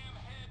your damn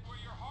head where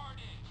your heart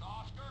is,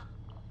 Oscar.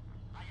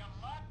 I am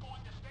not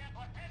going to stand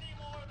for any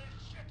more of this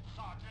shit,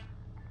 Sergeant.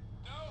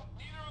 No,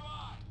 neither am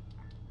I.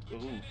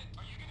 Lieutenant,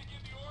 are you gonna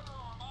give the order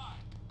or am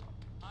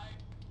I?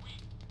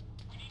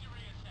 We need to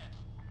reassess.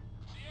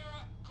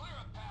 Sierra, clear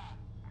a path.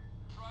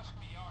 Trust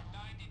me, our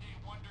 90-day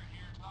wonder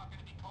here is not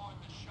gonna be calling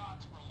the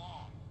shots for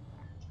long.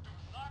 Do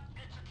not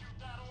execute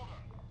that order.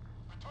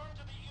 Return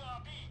to the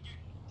ERB.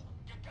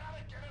 You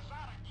gotta get us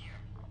out of here.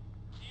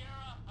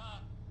 Sierra,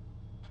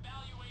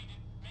 evaluate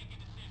it. Make a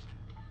decision.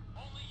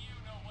 Only you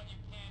know what you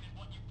can and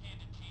what you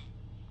can't achieve.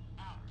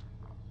 Out.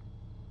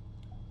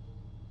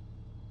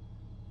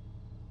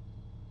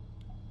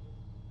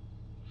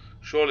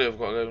 Surely I've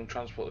got to go and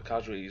transport the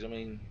casualties. I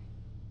mean,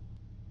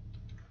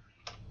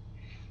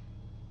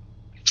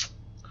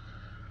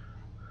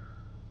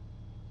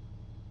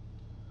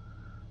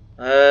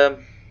 oh,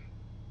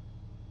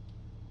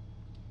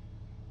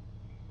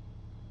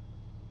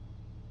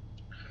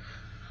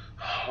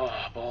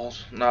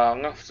 balls. No,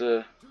 I'm gonna have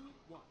to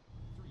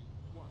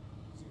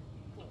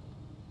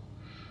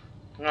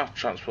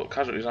transport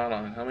casualties, aren't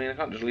I? I mean, I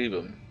can't just leave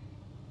them.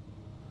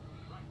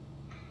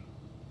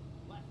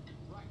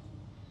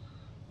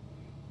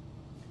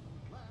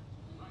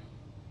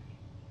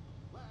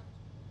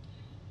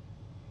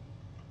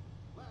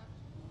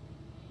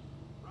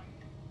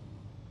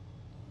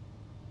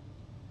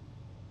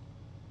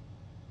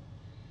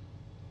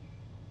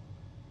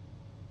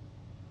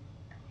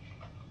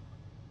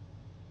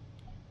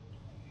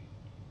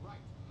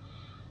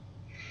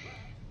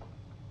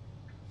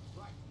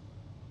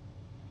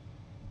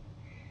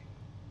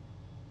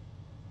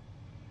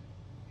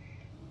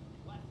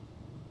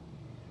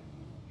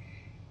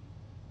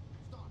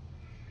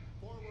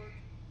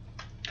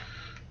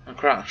 I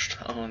crashed.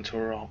 I went into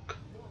a rock.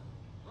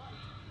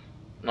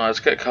 No, let's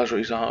get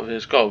casualties out of here.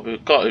 It's got to.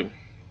 Sierra,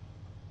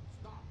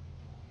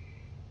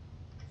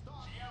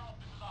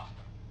 this is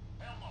Oscar.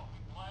 Elmo,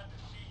 glad to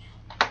see you.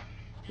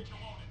 Get you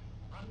loaded.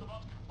 Rest of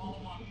us can follow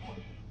on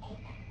foot.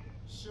 Over.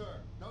 Sure,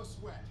 no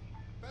sweat.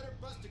 Better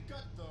bust a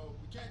gut, though.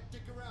 We can't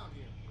dick around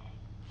here.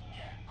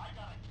 Yeah, I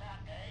got a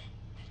cat A.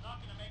 He's not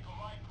gonna make a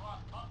ride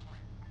cross country.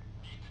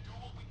 Need to do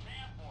what we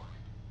can for him.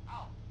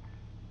 Out.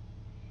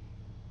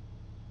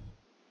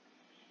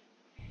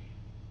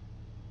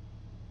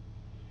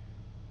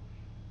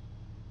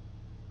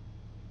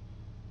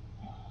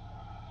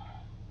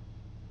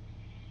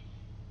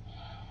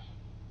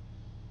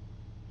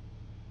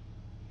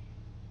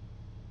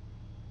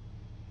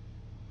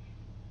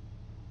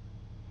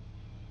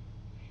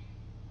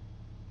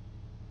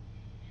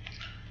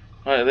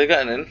 Right, are they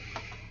getting in?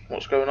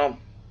 What's going on?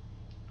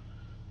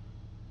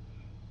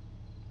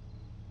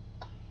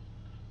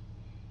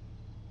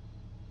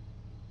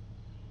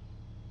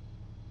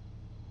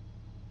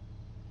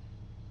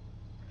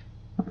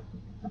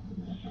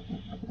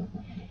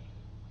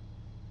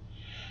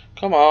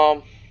 Come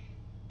on.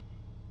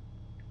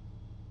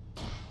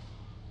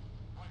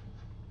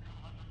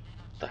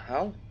 The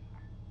hell?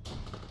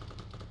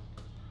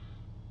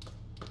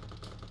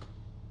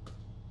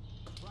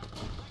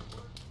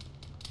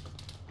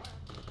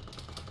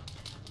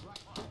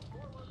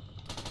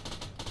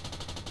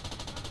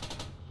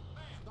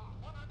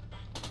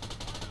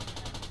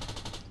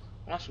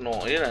 That's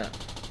naughty, isn't it?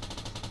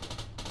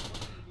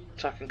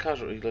 Attacking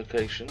casualty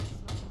location.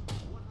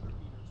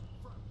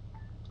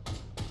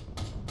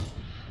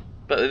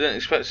 Bet they didn't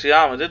expect to see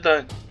Arma, did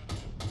they?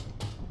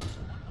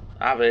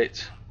 Have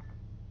it.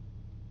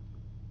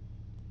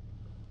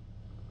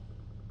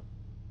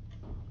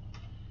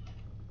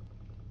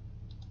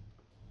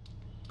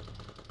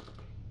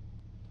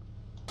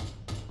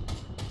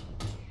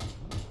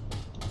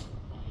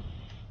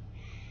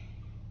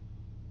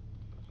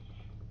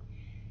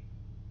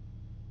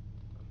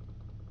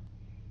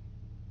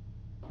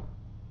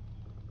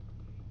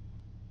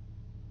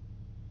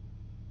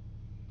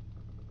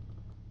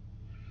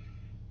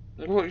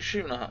 What are you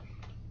shooting at?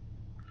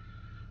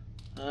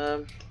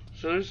 So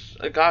there's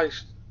a guy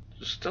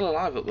still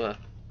alive up there.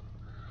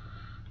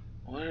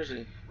 Where is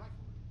he? Rifleman,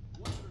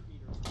 100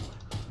 meters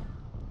left.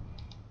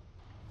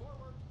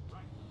 Forward,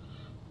 right.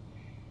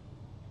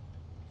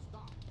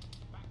 Stop.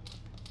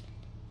 Backward.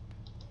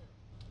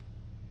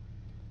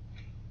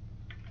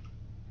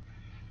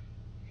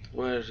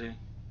 Where is he?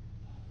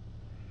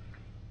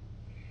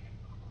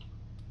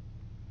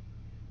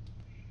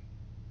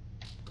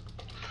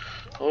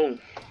 Oh.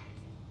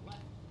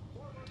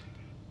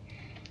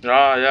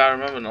 Ah, yeah, I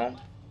remember now.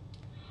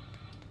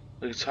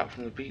 They attacked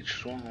from the beach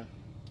as well.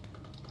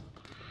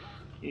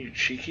 You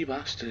cheeky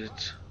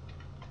bastards.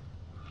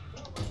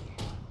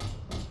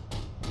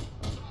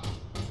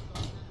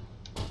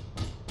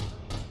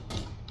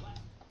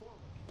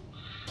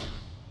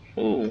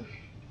 Oh.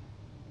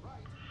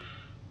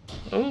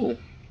 Oh.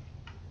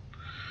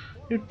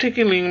 You're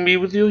tickling me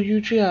with your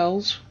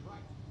UGLs.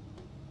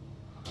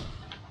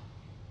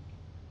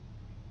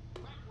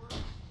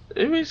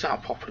 Who is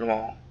that popping them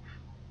off?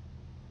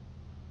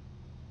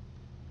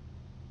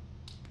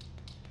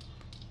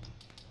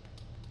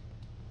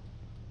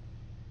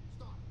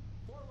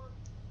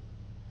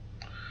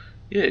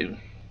 You?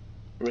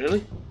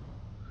 Really?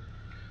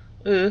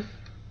 You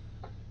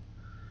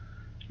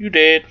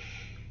did.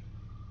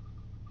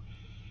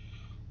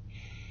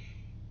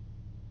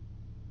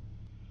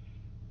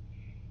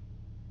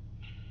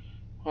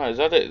 Right, is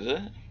that it, is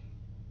it?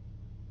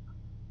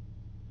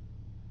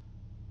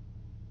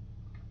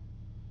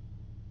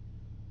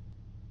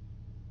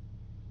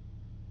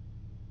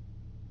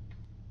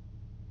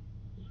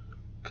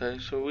 Okay,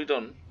 so are we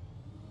done?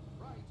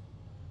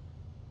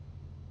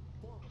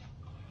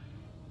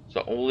 Is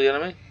that all the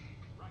enemy?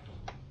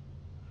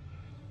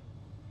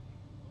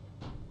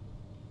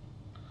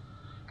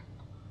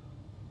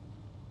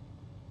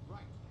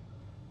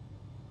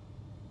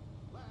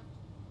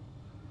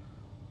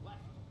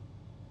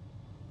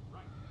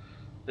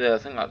 Yeah, I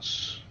think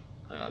that's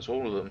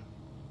all of them.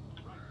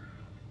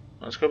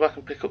 Let's go back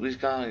and pick up these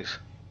guys.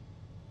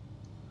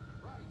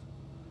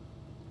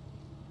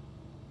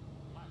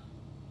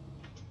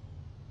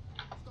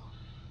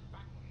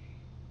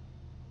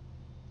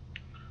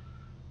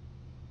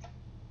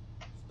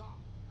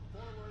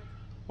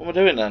 What am I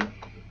doing then?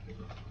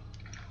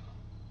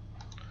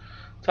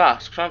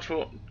 Task,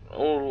 transfer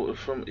all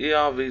from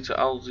ERV to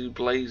LZ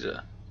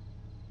Blazer.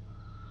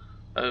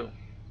 Oh,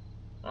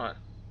 right.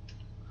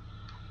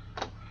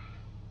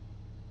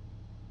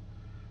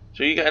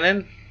 So you getting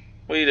in?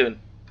 What are you doing?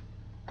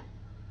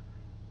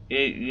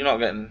 You're not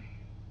getting.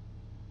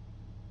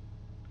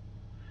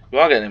 You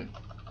are getting him.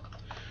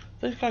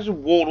 These guys are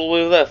walked all the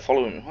way over there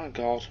following me. My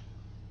God.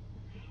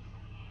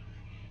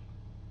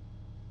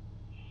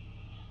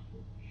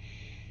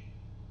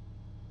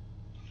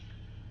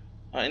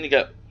 Right, in you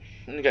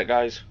get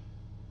guys.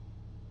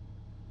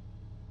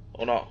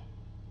 Or not.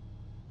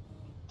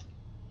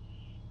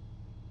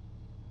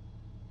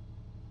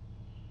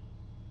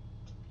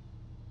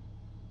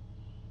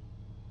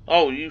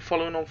 Oh, are you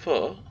following on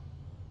foot?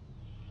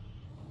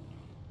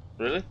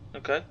 Really?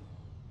 Okay.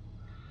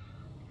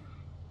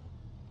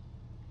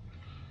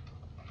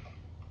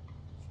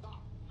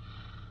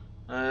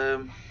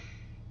 What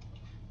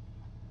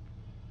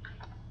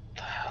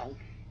the hell?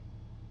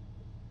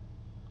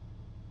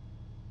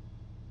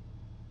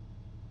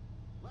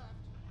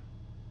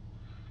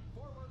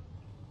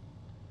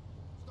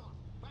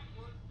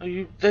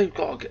 Oh, they've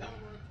got to get.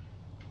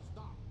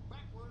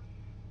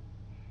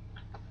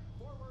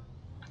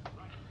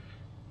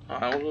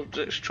 Alright, well,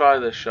 let's try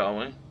this, shall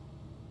we?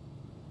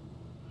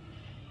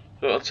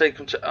 So I'll take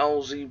them to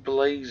LZ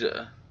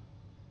Blazer.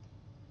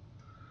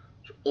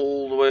 It's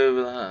all the way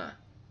over there.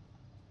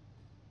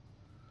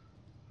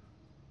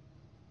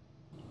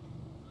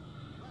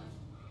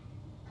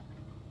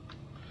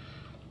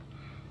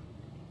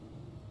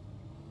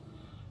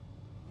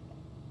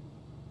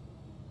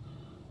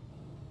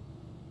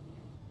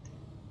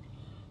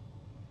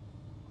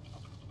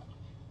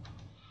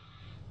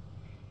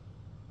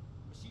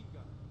 Machine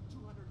gun,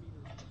 200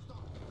 meters.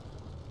 Stop.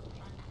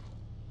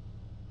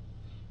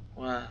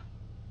 Where?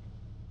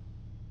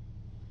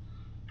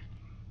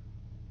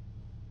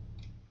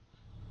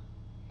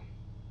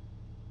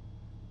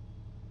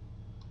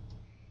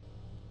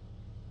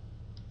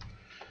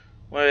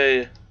 Where are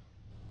you?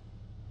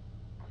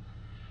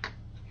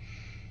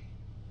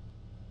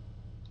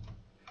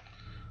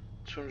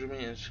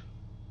 $200.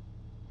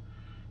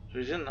 So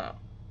he's in that.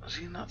 Is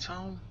he in that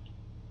town?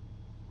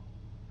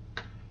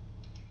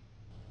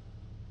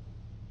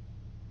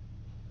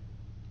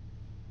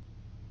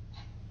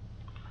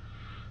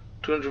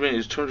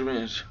 $200. 200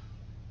 meters.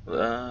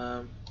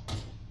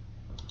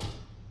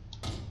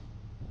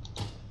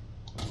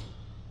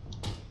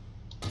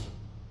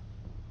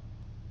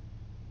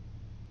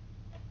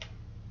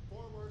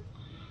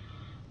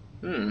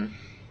 Hmm.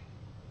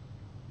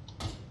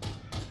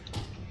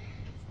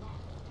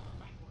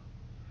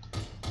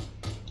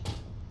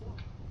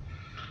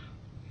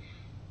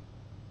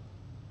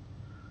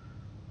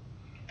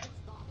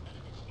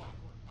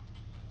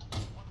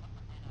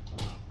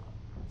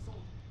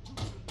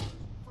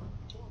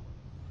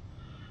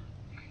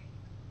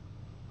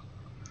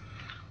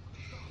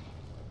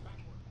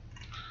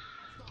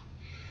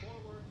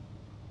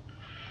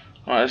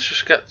 Alright, let's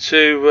just get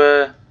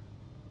to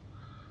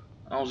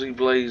Aussie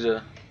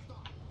Blazer.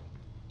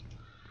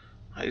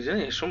 He's in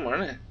here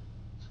somewhere, isn't he?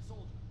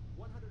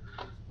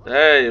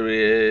 There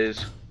he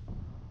is.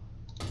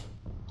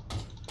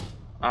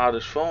 Hard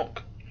as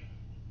fuck.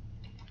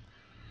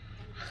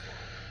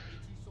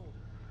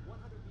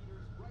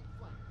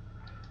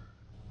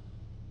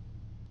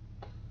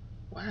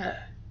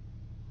 Where?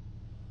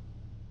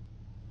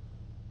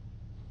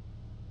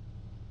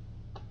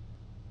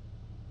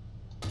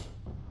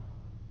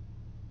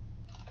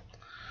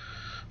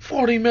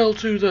 $40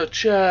 to the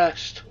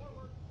chest.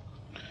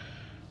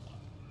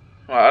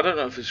 Right, I don't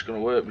know if it's going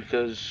to work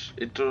because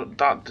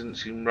that didn't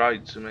seem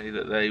right to me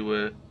that they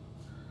were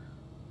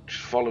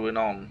just following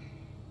on.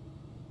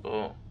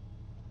 But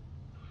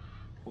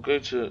we'll go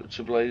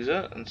to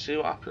Blazer and see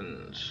what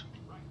happens.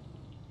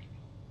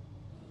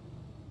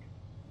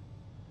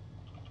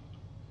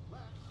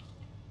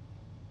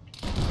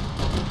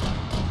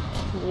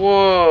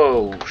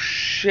 Whoa,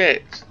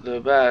 shit, the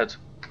bed.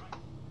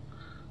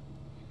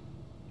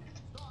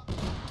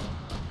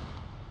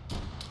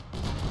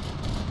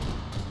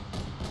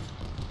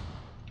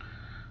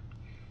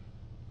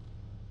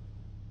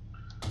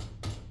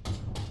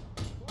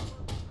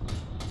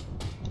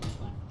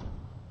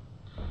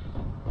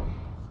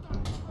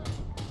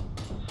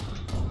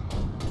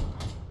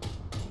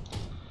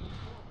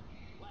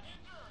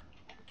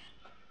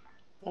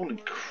 Holy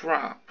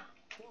crap.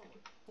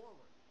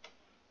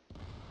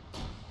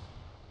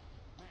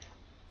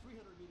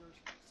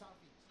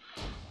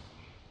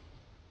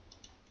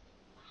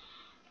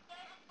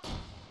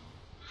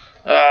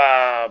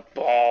 Ah,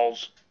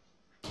 balls.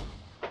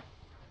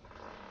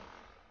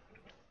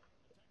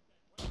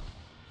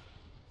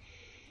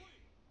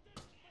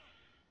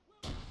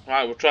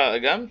 Right, we'll try it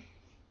again.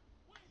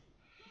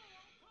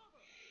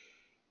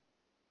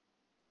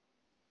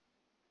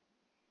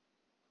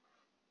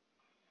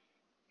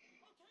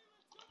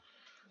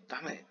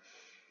 Damn it.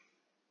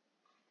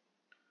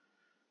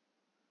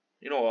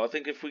 You know what, I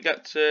think if we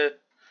get to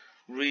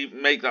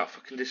remake that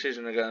fucking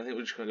decision again, I think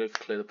we're just going to go for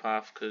clear the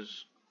path,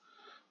 because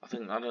I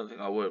don't think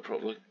that'll work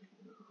properly.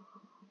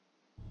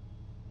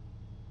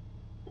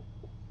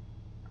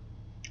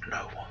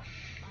 No.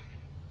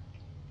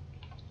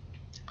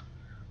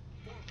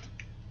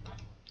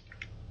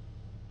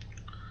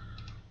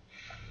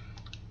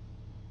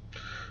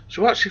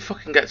 So who actually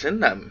fucking gets in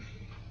them?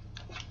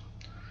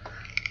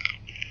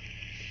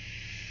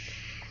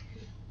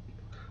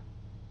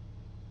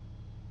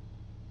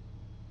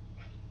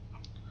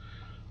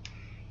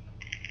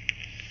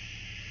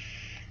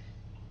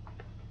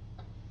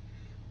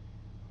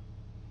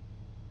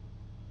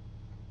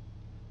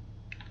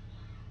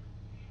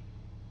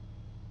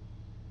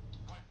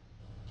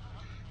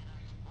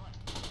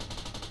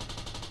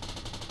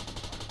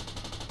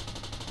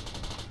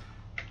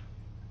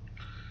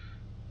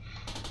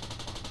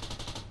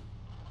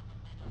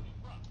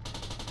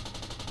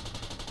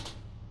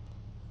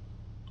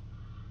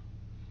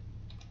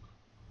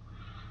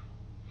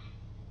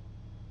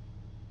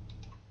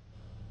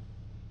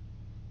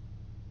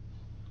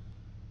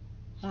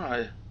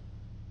 Alright.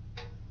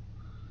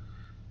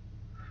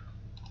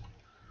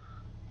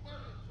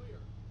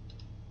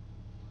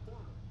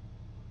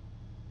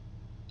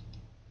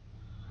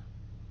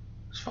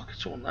 There's fucking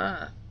someone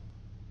there.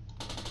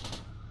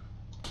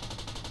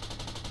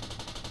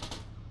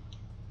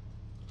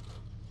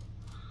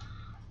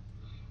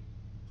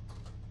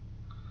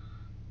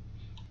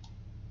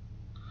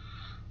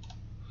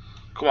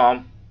 Come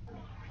on.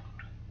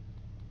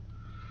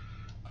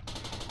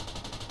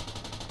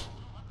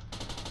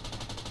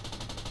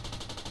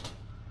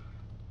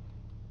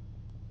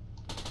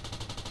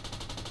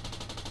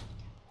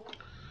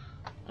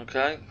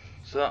 Okay,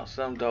 so that's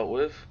them dealt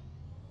with.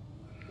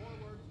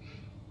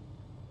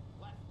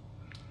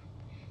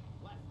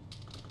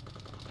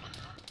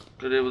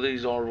 Go deal with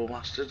these horrible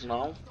bastards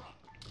now.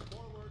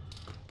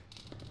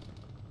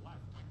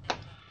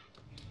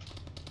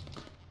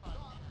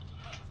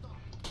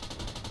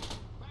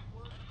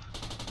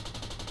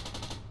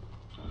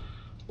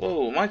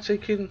 Whoa, am I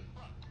taking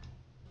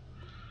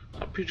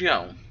that PG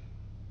out? I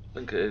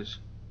think it is.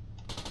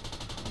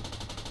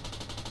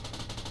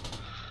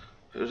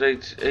 It was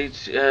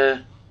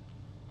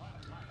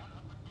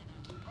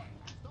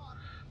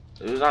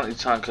it was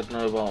anti-tank, I'd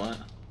know about it.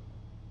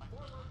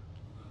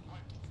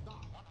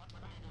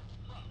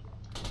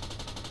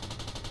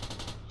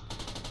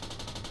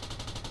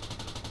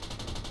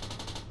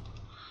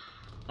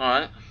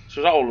 Alright, so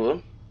is that all of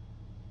them?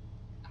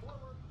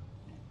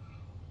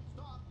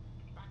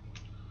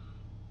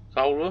 Is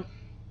that all of them?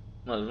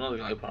 No, there's another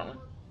guy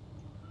apparently.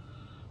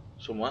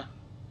 Somewhere.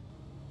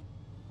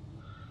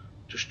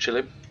 Just chill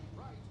him.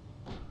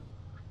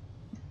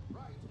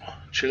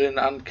 Chill him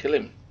and kill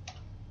him.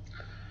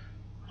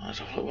 Let's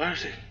have a look, where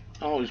is he?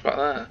 Oh, he's back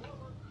there.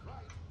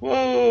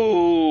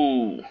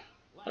 Whoa!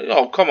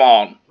 Oh, come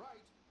on. Are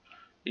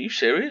you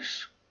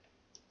serious?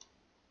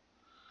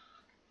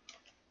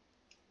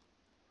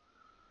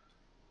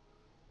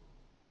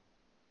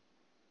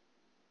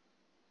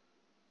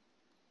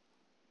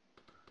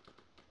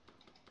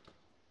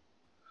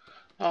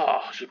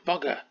 Oh, you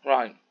bugger.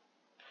 Right.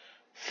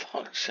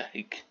 Fuck's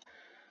sake.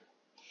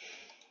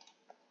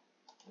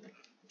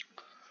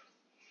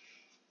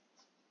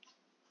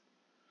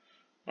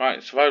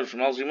 Right, survivors from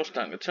Aussie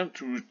Mustang attempt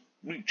to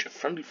reach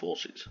friendly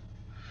forces.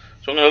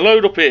 So I'm going to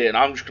load up here and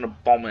I'm just going to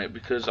bomb it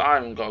because I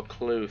haven't got a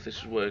clue if this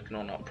is working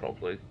or not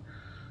properly.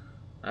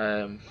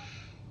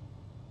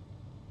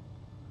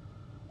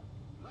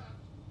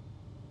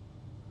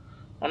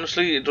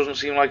 Honestly, it doesn't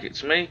seem like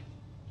it's me.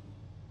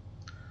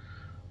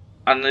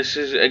 And this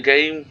is a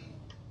game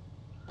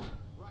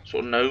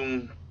sort of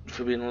known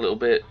for being a little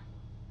bit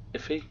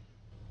iffy.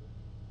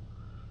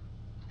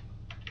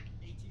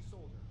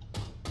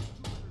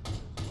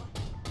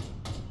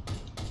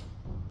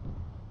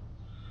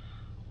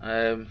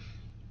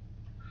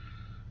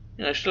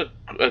 You know, it's still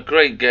a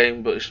great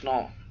game, but it's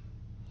not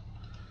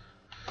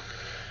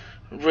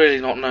really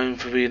not known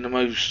for being the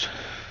most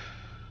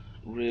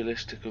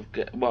realistic of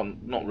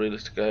not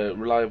realistic,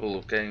 reliable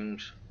of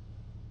games.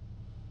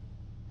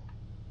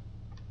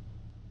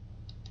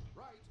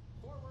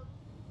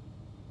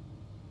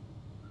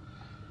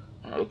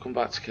 I'll come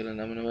back to killing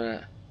them in a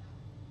minute.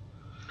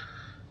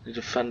 Need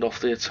to fend off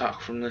the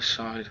attack from this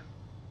side.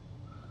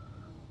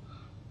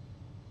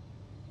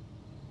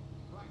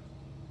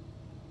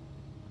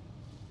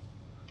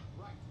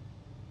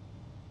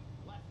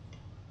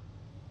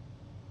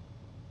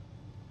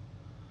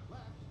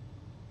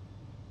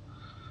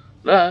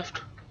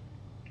 Left.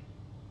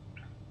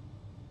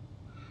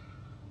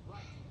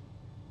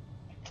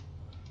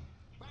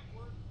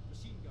 Backward,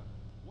 machine gunner.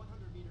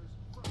 100 meters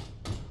front.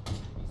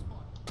 Enemy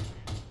spotted.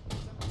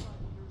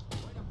 75 meters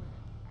right up ahead.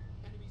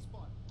 Enemy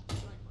spotted.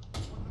 Sniper.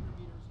 100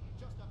 meters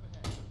just up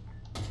ahead.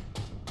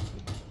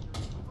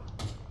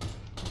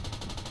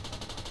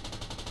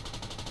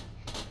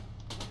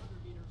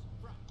 100 meters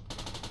front.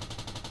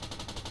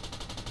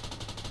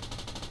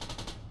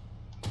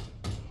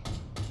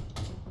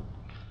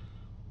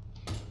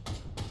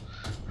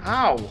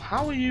 How?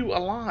 How are you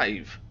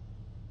alive?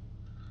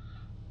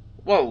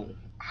 Well,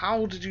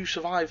 how did you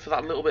survive for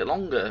that little bit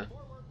longer?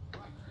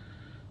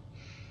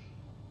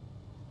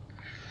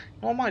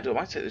 What I might do, I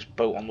might take this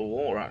boat on the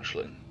water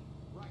actually.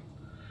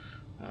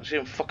 I'll see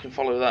him fucking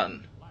follow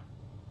then.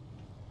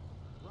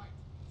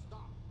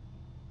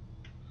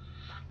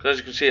 Because as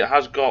you can see, it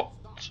has got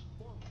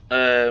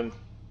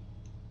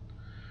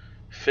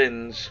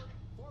fins.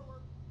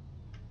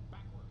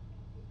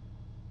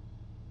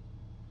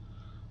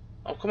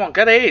 Oh, come on,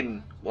 get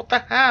in! What the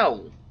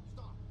hell?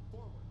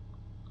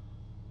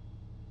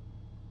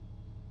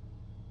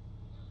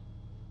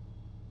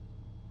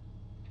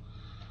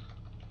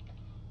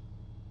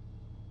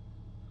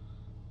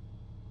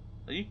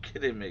 Are you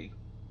kidding me?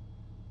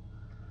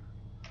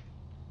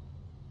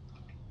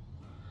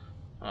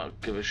 I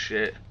don't give a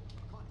shit.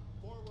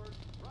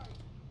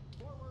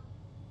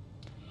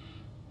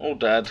 All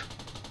dead.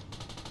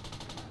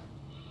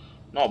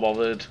 Not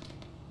bothered.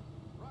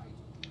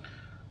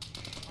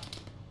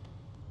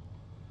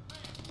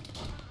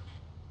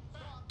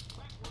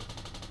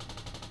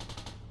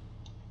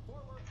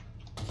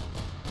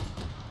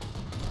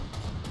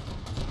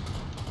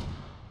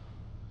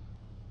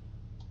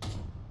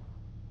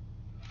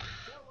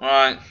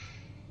 Right.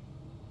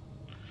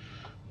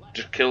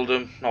 Just killed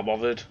him, not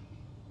bothered.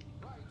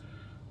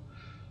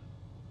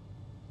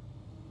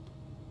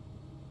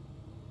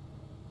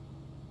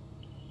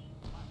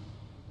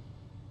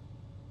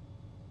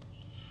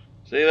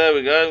 See, there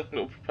we go.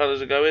 Little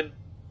propellers are going.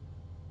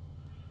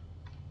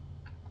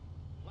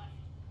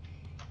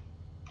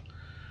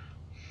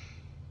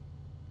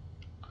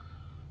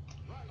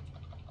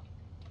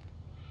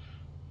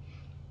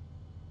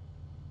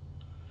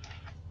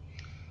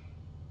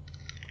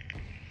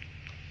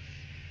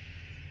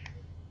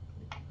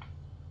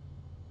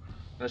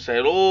 I'm going to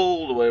sail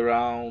all the way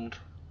around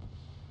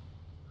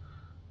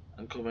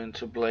and come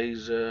into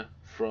Blazer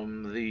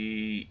from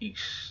the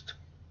east.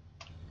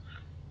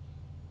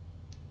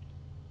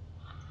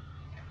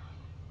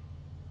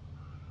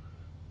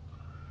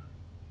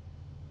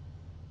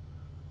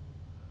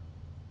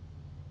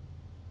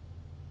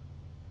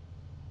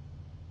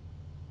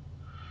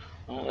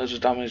 Oh, there's a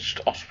damaged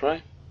Osprey. I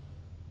think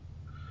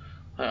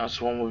that's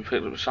the one we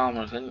picked up with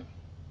Salmon, I think.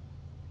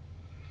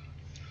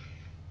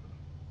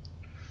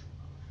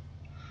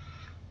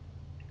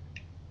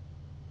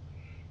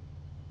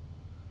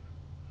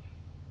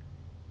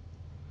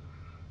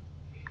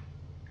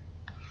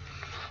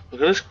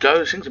 Look at this go,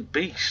 this thing's a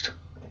beast.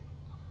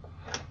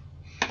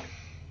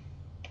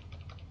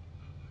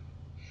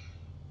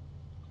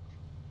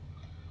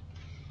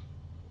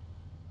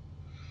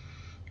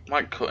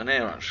 Might cut in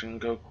here actually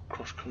and go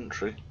cross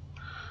country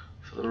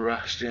for the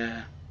rest,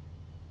 yeah.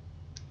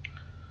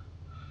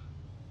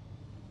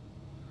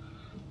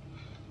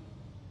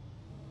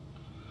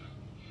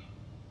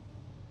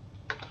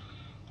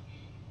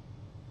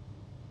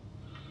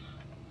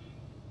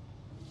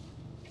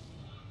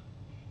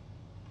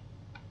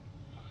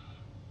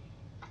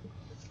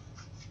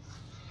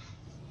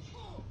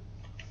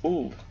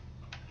 Ooh.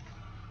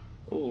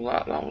 Ooh,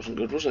 that wasn't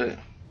good, was it?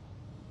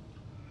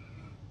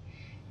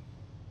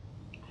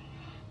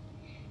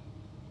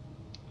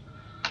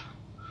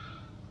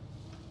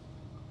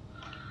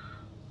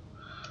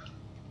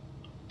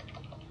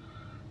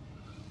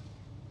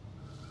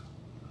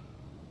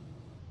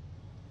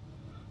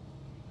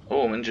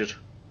 Oh, I'm injured.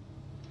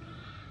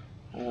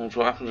 Oh, that's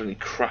what happens when you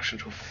crash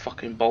into a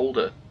fucking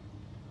boulder.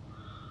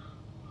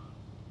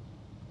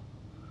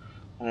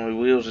 One of my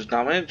wheels is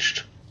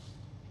damaged.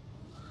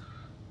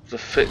 The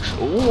fix.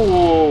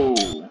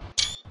 Ooh!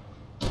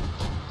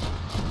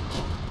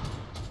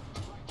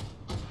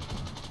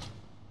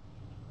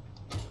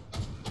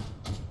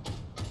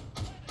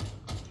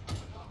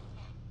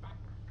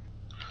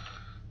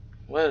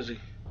 Where is he?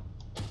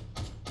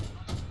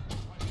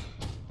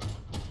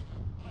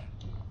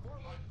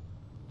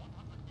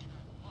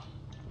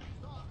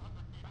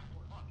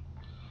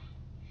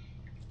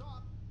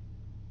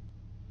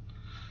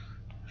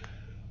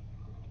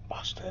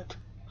 Bastard.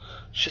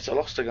 Shit, I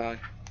lost a guy.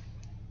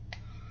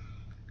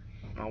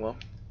 Oh well.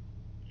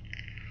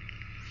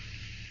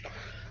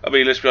 I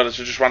mean, let's be honest,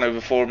 I just ran over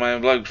 4 of my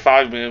own blokes,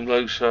 5 of my own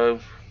blokes, so.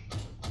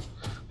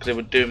 Because they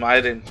would do my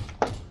head in.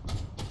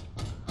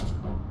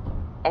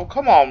 Oh,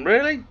 come on,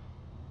 really?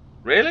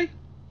 Really?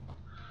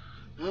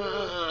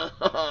 I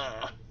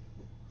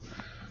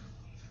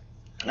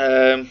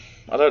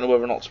don't know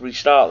whether or not to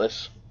restart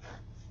this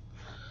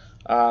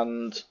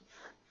and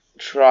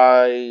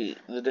try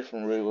the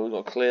different route where we've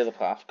got to clear the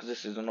path, because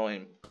this is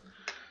annoying.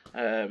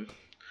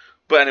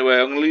 But anyway,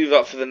 I'm going to leave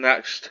that for the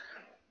next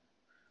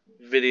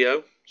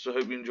video, so I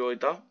hope you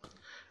enjoyed that.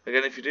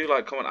 Again, if you do,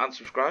 like, comment and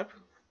subscribe.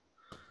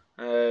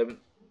 Thank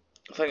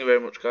you very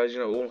much, guys, you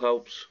know, it all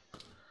helps.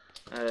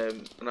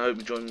 And I hope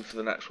you join me for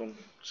the next one.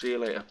 See you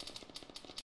later.